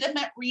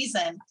legitimate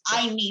reason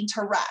I need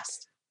to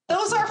rest.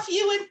 Those are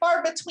few and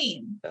far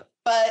between,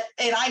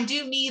 and I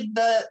do need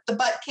the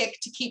butt kick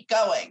to keep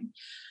going.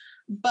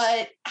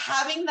 But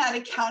having that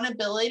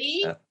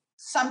accountability,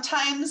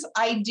 sometimes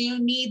I do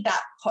need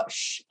that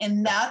push.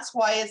 And that's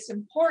why it's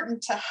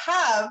important to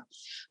have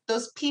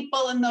those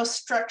people and those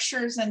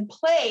structures in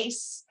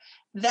place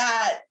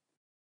that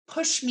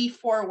push me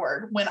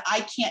forward when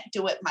I can't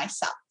do it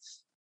myself.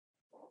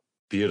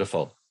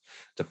 Beautiful.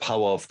 The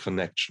power of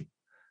connection.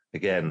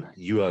 Again,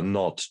 you are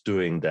not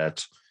doing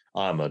that.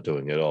 I'm not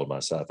doing it all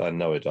myself. I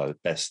know it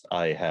best.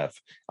 I have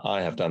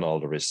done all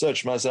the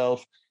research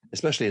myself,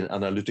 especially an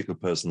analytical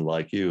person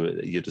like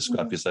you. You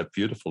describe yourself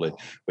beautifully,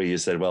 where you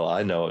said, well,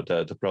 I know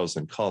the pros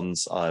and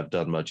cons. I've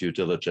done my due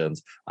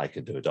diligence. I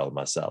can do it all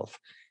myself.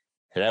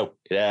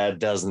 It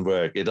doesn't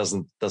work. It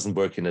doesn't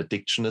work in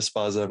addiction as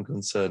far as I'm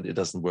concerned. It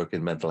doesn't work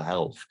in mental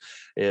health.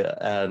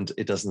 And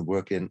it doesn't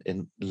work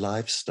in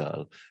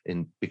lifestyle,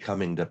 in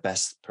becoming the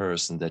best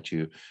person that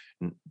you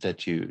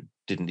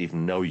didn't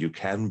even know you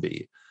can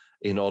be.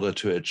 In order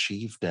to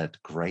achieve that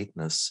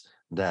greatness,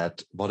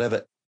 that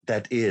whatever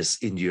that is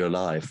in your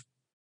life,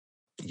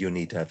 you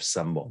need to have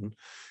someone,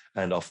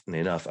 and often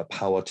enough, a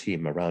power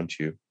team around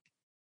you,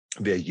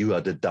 where you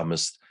are the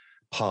dumbest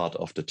part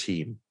of the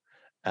team.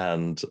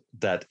 And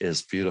that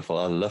is beautiful.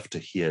 I love to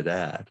hear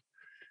that.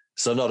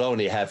 So not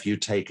only have you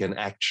taken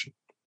action,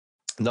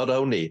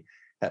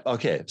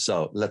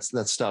 so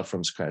let's start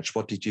from scratch.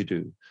 What did you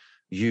do?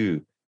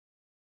 You,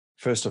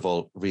 first of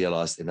all,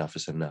 realized enough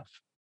is enough.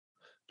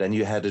 Then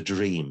you had a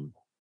dream,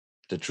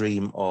 the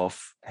dream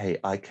of, hey,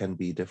 I can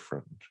be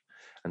different.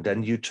 And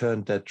then you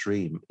turned that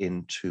dream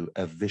into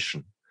a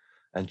vision.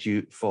 And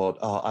you thought,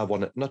 I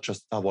want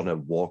to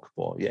walk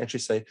more. You actually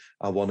say,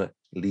 I want to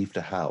leave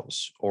the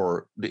house,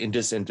 or in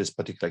this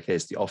particular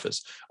case, the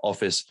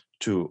office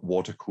to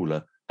water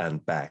cooler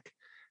and back.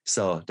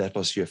 So that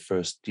was you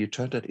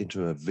turned that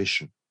into a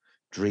vision,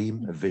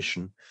 dream, a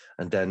vision.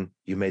 And then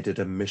you made it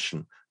a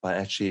mission by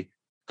actually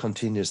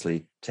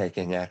continuously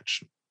taking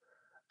action.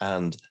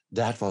 And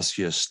that was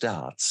your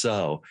start.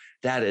 So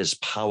that is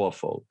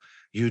powerful.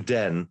 You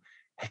then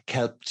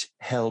helped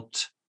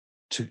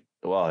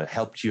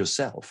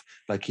yourself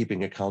by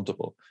keeping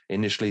accountable,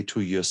 initially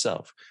to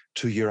yourself,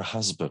 to your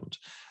husband,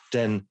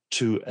 then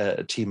to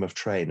a team of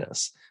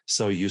trainers.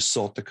 So you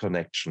sought the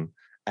connection,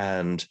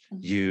 and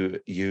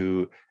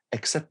you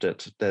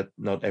accepted that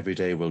not every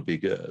day will be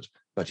good,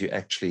 but you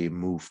actually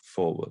moved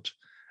forward.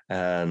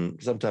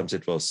 And sometimes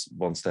it was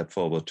one step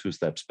forward, two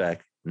steps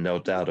back, no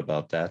doubt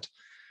about that.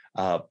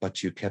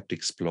 But you kept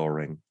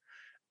exploring,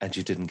 and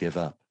you didn't give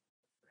up.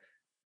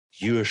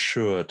 You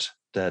assured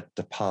that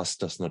the past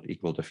does not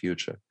equal the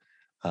future.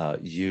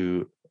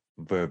 You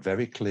were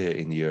very clear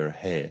in your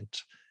head,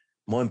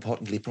 more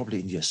importantly, probably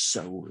in your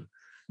soul,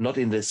 not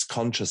in this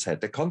conscious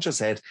head. The conscious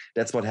head,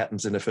 that's what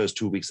happens in the first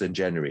 2 weeks in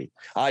January.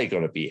 I'm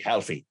going to be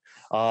healthy.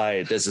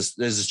 This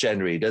is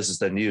January. This is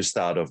the new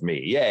start of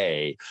me.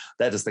 Yay.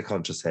 That is the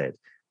conscious head.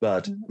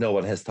 But no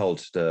one has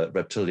told the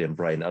reptilian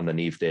brain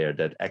underneath there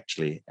that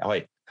actually,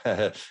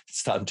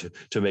 it's time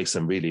to make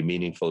some really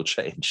meaningful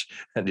change.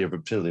 And your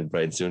reptilian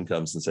brain soon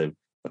comes and says,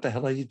 what the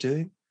hell are you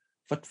doing?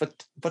 What?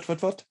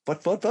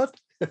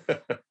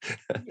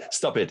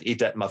 Stop it. Eat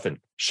that muffin.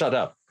 Shut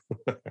up.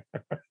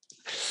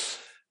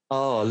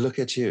 Oh, look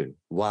at you.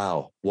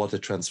 Wow. What a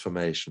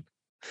transformation.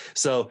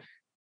 So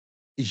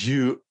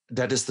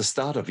that is the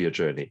start of your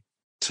journey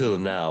till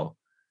now.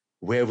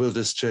 Where will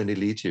this journey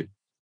lead you?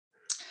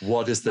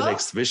 What is the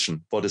next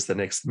vision? What is the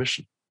next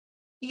mission?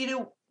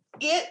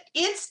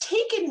 It's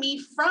taken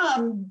me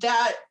from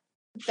that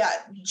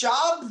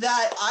job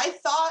that I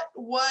thought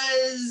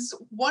was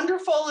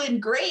wonderful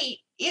and great.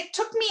 It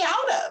took me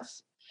out of,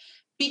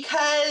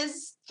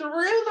 because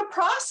through the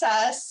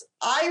process,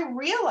 I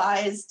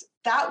realized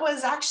that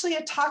was actually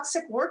a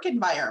toxic work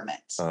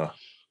environment.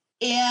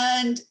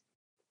 And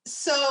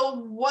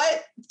so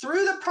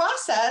through the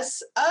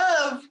process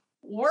of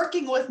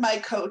working with my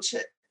coach,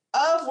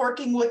 of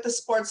working with the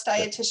sports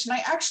dietitian,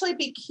 I actually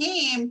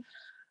became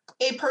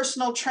a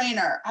personal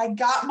trainer. I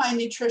got my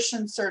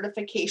nutrition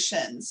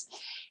certifications.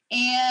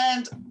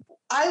 And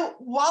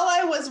while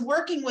I was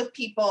working with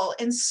people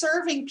and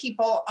serving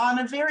people on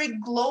a very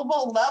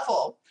global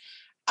level,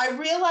 I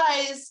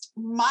realized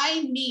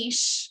my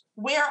niche,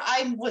 where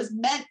I was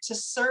meant to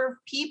serve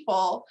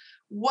people,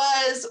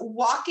 was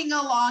walking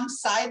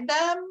alongside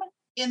them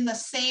in the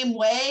same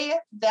way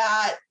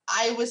that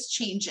I was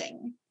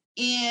changing,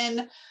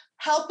 in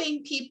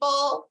helping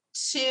people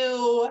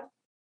to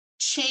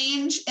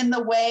change in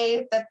the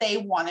way that they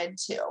wanted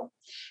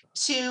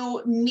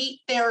to meet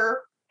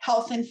their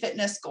health and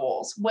fitness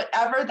goals,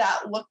 whatever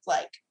that looked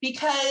like.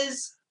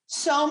 Because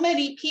so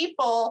many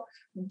people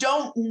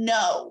don't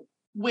know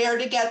where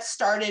to get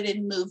started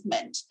in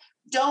movement,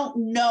 don't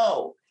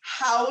know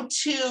how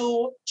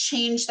to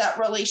change that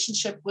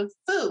relationship with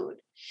food.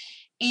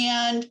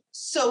 And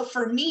so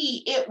for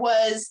me, it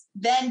was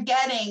then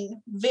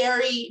getting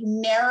very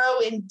narrow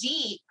and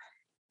deep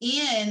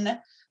in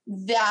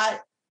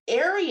that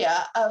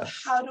area of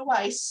how do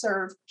I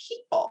serve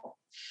people.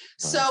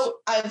 Nice. So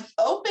I've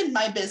opened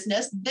my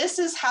business. This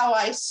is how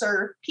I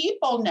serve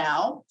people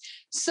now.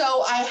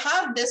 So I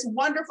have this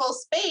wonderful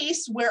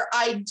space where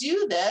I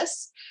do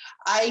this.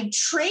 I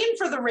train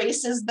for the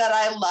races that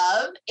I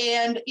love.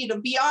 And,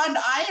 beyond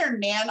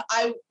Ironman,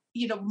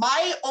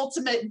 my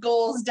ultimate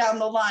goals down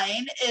the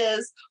line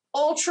is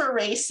ultra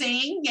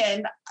racing,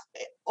 and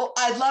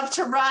I'd love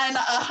to run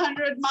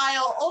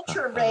 100-mile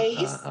ultra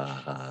race.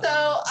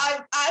 So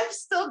I've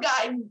still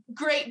got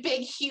great,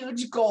 big,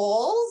 huge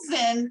goals.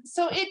 And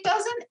so it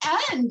doesn't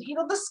end.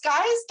 The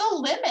sky's the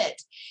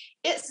limit.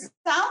 It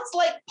sounds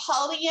like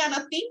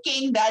Pollyanna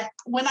thinking that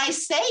when I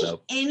say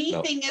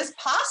anything is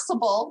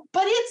possible,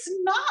 but it's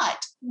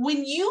not.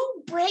 When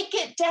you break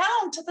it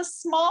down to the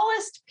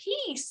smallest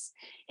piece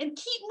and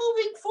keep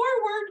moving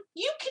forward,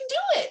 you can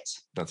do it.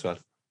 That's right.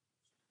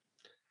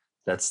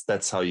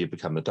 That's how you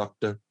become a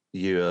doctor.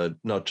 You're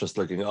not just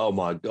looking, oh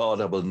my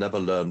God, I will never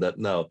learn that.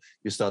 No,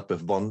 you start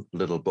with one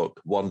little book,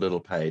 one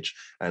little page,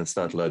 and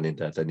start learning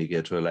that. Then you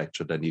go to a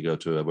lecture, then you go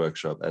to a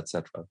workshop,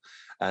 etc.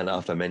 And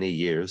after many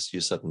years,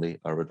 you suddenly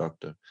are a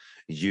doctor.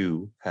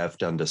 You have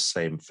done the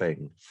same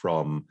thing,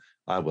 from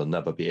I will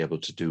never be able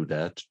to do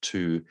that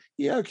to,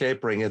 yeah, okay,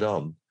 bring it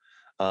on.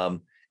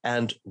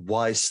 And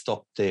why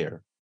stop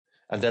there?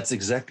 And that's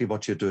exactly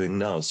what you're doing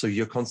now. So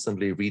you're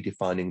constantly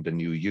redefining the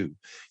new you.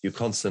 You're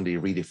constantly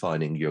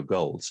redefining your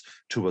goals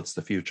towards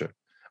the future.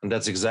 And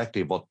that's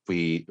exactly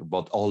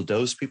what all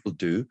those people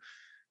do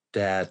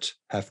that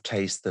have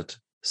tasted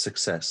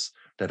success,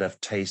 that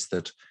have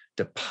tasted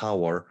the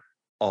power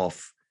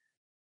of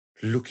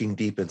looking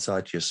deep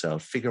inside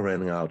yourself,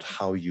 figuring out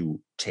how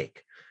you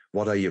tick.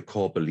 What are your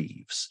core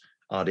beliefs?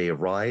 Are they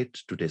right?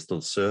 Do they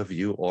still serve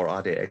you? Or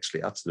are they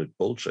actually absolute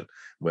bullshit?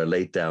 Were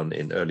laid down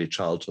in early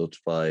childhood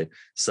by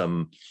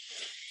some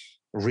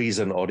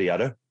reason or the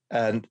other.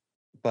 And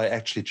by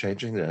actually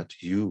changing that,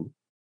 you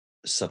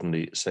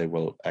suddenly say,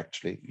 well,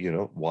 actually,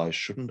 why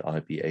shouldn't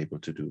I be able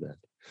to do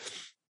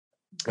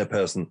that? A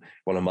person,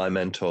 one of my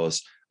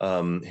mentors,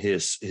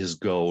 his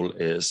goal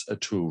is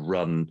to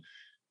run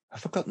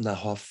I've forgotten now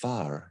how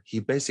far. He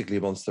basically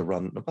wants to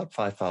run about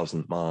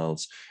 5,000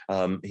 miles.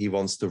 He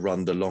wants to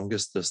run the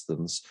longest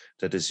distance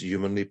that is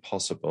humanly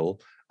possible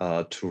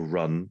to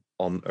run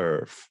on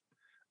Earth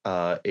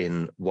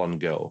in one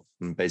go.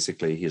 And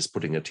basically, he's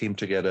putting a team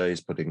together.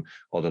 He's putting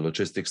all the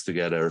logistics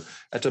together.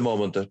 At the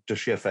moment, the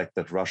sheer fact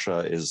that Russia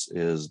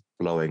is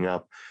blowing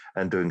up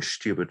and doing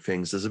stupid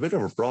things is a bit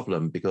of a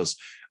problem because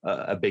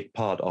a big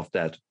part of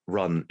that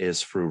run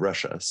is through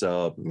Russia.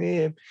 So,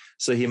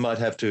 so he might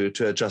have to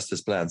adjust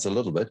his plans a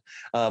little bit.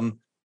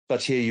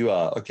 But here you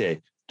are.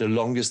 Okay, the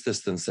longest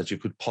distance that you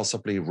could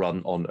possibly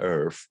run on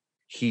Earth,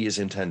 he is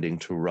intending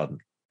to run.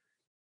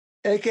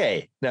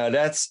 Okay, now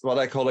that's what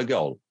I call a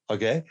goal.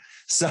 Okay,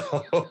 so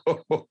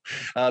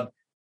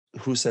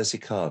who says he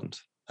can't?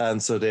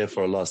 And so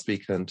therefore last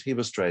weekend he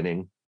was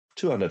training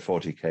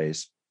 240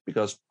 Ks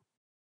because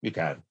you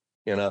can,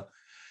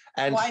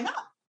 and why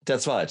not?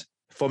 That's right.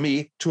 For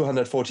me,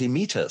 240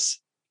 meters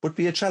would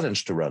be a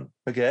challenge to run.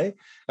 Okay.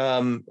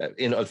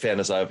 In all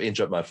fairness, I've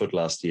injured my foot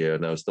last year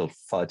and I was still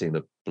fighting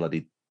the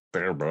bloody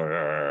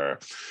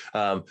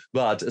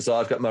but so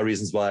I've got my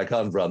reasons why I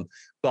can't run,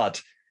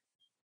 but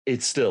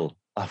it's still,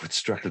 I would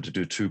struggle to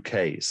do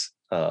 2Ks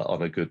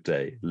on a good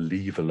day,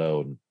 leave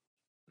alone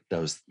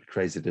those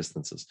crazy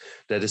distances.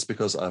 That is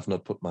because I've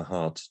not put my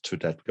heart to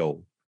that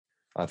goal.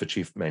 I've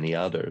achieved many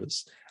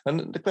others.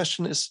 And the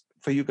question is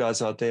for you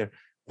guys out there,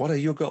 what are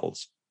your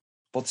goals?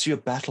 What's your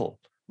battle?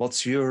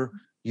 What's your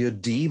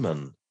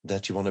demon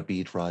that you want to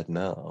beat right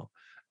now?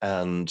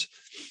 And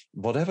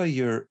whatever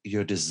your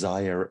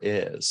desire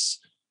is,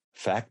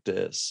 fact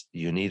is,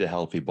 you need a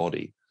healthy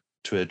body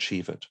to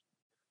achieve it.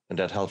 And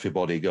that healthy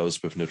body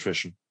goes with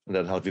nutrition. And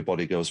that healthy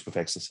body goes with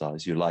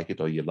exercise. You like it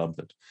or you lump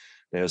it.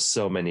 There's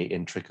so many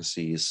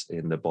intricacies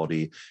in the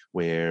body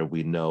where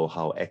we know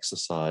how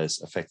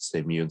exercise affects the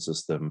immune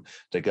system,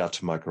 the gut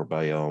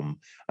microbiome.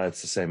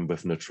 It's the same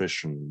with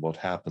nutrition. What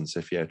happens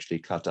if you actually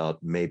cut out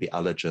maybe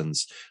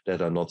allergens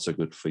that are not so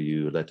good for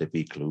you, let it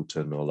be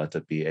gluten or let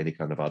it be any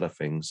kind of other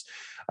things.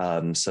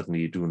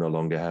 Suddenly you do no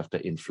longer have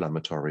the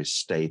inflammatory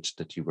state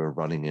that you were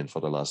running in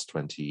for the last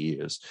 20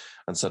 years.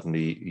 And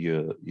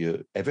suddenly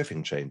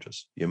everything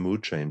changes. Your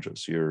mood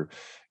changes, your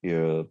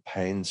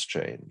pains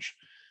change.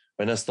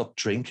 When I stopped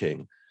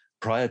drinking,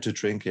 prior to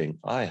drinking,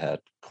 I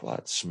had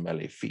quite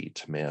smelly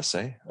feet, may I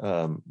say.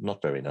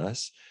 Not very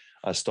nice.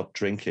 I stopped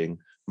drinking.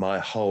 My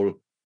whole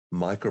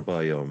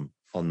microbiome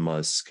on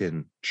my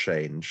skin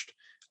changed.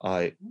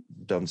 I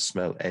don't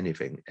smell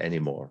anything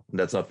anymore. And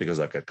that's not because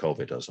I've got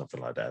COVID or something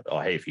like that,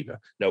 or hay fever.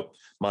 No,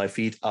 my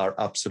feet are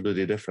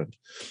absolutely different.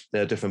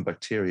 There are different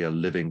bacteria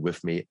living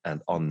with me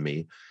and on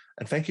me.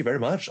 And thank you very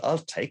much. I'll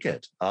take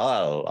it.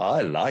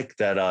 I like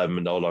that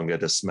I'm no longer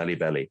the smelly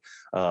belly.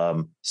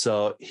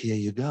 So here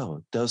you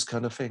go. Those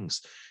kind of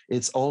things.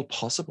 It's all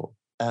possible.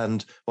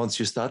 And once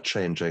you start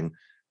changing,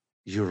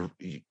 you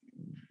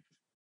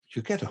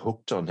get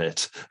hooked on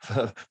it.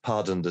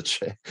 Pardon the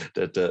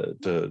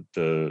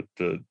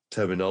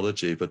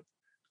terminology, but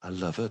I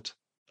love it.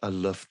 I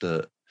love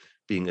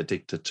being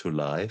addicted to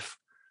life.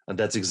 And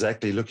that's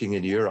exactly, looking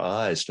in your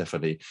eyes,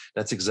 Stephanie,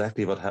 that's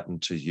exactly what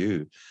happened to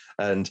you.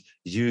 And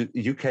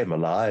you came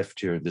alive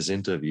during this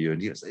interview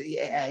and you said,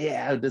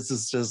 yeah, this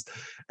is just,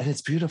 and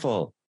it's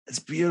beautiful. It's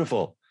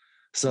beautiful.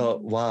 So,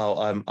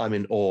 wow, I'm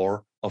in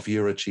awe of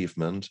your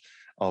achievement,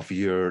 of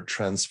your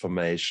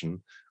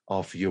transformation,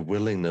 of your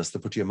willingness to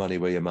put your money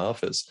where your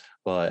mouth is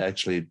by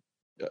actually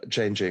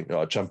changing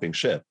or jumping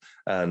ship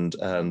and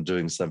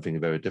doing something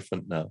very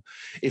different now.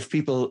 If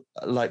people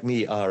like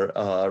me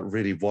are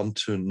really want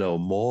to know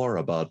more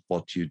about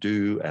what you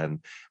do and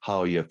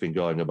how you've been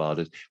going about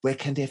it, where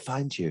can they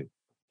find you?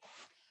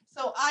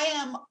 So I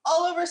am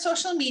all over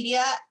social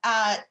media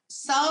at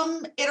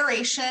some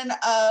iteration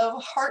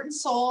of Heart and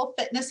Soul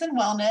Fitness and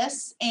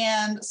Wellness,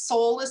 and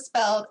soul is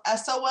spelled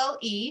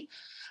SOLE.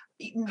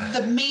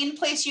 The main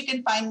place you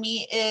can find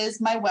me is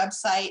my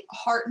website,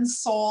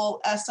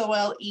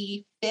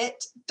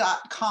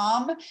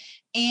 heartandsoulsolefit.com.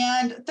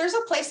 And there's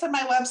a place on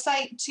my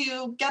website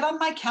to get on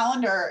my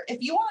calendar.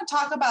 If you want to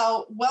talk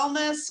about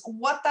wellness,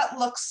 what that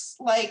looks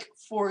like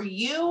for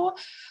you,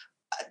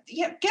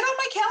 get on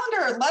my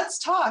calendar. Let's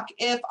talk.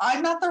 If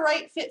I'm not the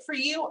right fit for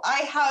you,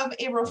 I have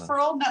a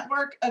referral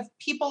network of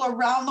people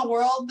around the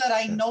world that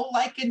I know,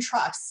 like, and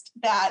trust,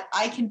 that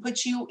I can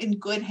put you in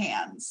good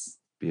hands.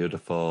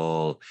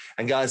 Beautiful.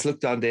 And guys, look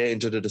down there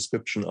into the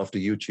description of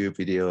the YouTube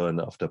video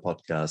and of the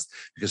podcast,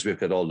 because we've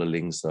got all the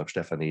links of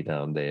Stephanie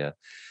down there.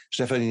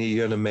 Stephanie,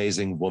 you're an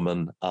amazing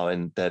woman,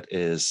 and that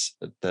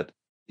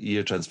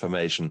your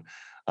transformation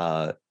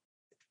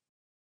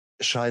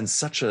shines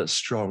such a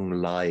strong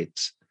light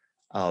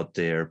out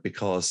there,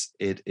 because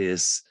it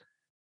is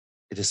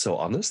so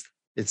honest,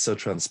 it's so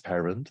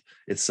transparent,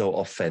 it's so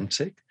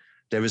authentic.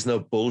 There is no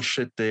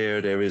bullshit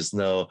there. There is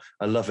no,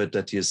 I love it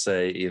that you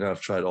say,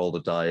 I've tried all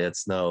the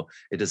diets. No,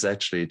 it is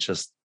actually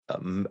just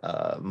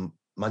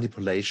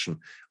manipulation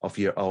of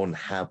your own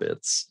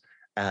habits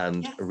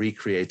and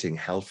recreating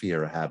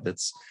healthier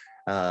habits,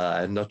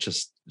 and not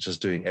just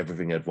doing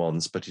everything at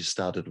once, but you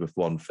started with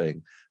one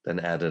thing, then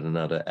added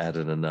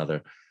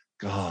another.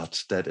 God,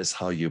 that is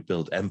how you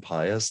build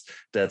empires.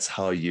 That's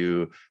how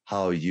you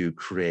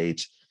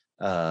create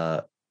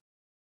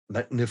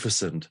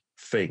magnificent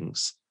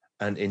things.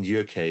 And in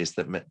your case,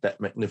 that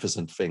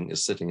magnificent thing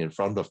is sitting in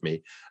front of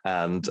me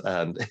and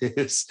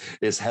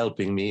is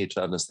helping me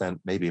to understand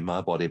maybe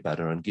my body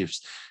better, and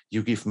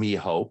give me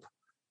hope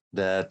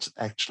that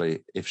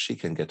actually, if she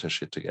can get her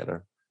shit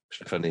together,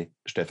 Stefan,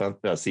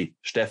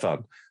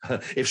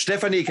 if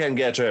Stephanie can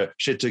get her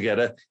shit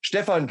together,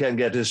 Stefan can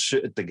get his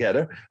shit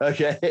together.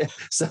 Okay,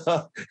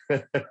 so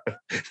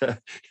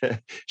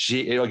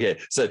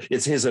so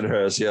it's his and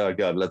hers. Yeah,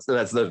 God,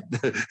 that's the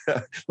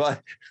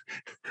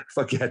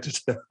forget it.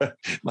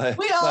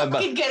 We all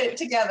can get it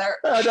together.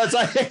 That's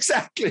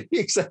exactly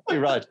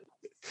right.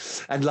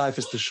 And life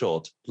is too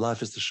short.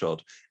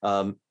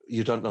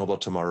 You don't know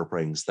what tomorrow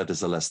brings. That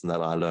is a lesson that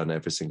I learn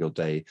every single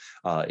day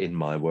in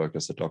my work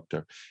as a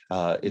doctor.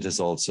 It is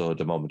also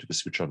the moment we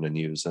switch on the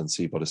news and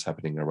see what is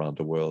happening around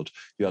the world.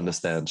 You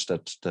understand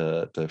that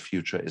the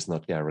future is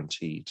not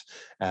guaranteed,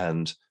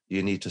 and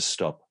you need to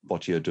stop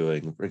what you're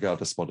doing,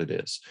 regardless what it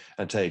is,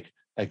 and take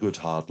a good,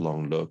 hard,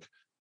 long look.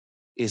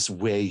 Is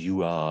where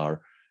you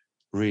are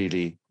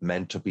really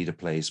meant to be the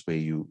place where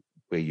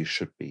you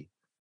should be?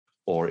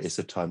 Or is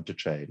it time to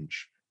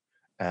change?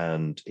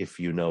 And if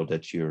you know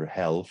that your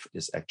health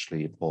is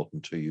actually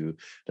important to you,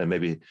 then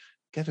maybe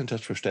get in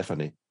touch with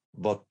Stephanie.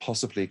 What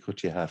possibly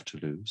could you have to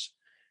lose?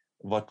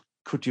 What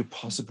could you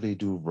possibly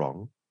do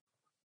wrong?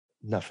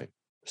 Nothing.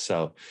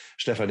 So,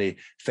 Stephanie,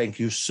 thank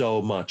you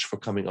so much for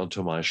coming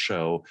onto my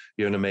show.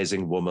 You're an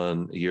amazing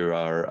woman. You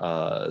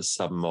are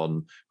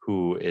someone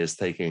who is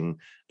taking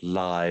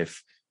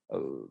life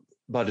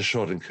by the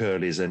short and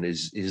curlies and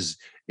is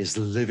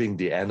living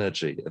the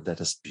energy. And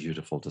that is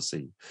beautiful to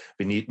see.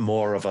 We need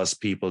more of us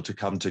people to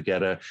come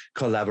together,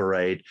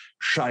 collaborate,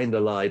 shine the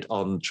light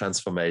on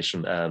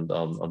transformation and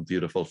on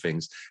beautiful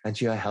things. And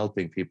you are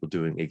helping people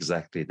doing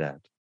exactly that.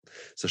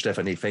 So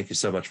Stephanie, thank you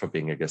so much for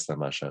being a guest on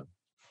my show.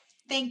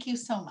 Thank you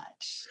so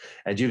much.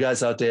 And you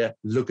guys out there,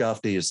 look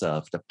after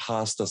yourself. The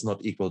past does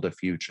not equal the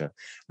future.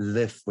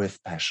 Live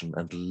with passion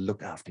and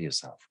look after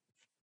yourself.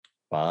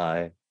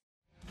 Bye.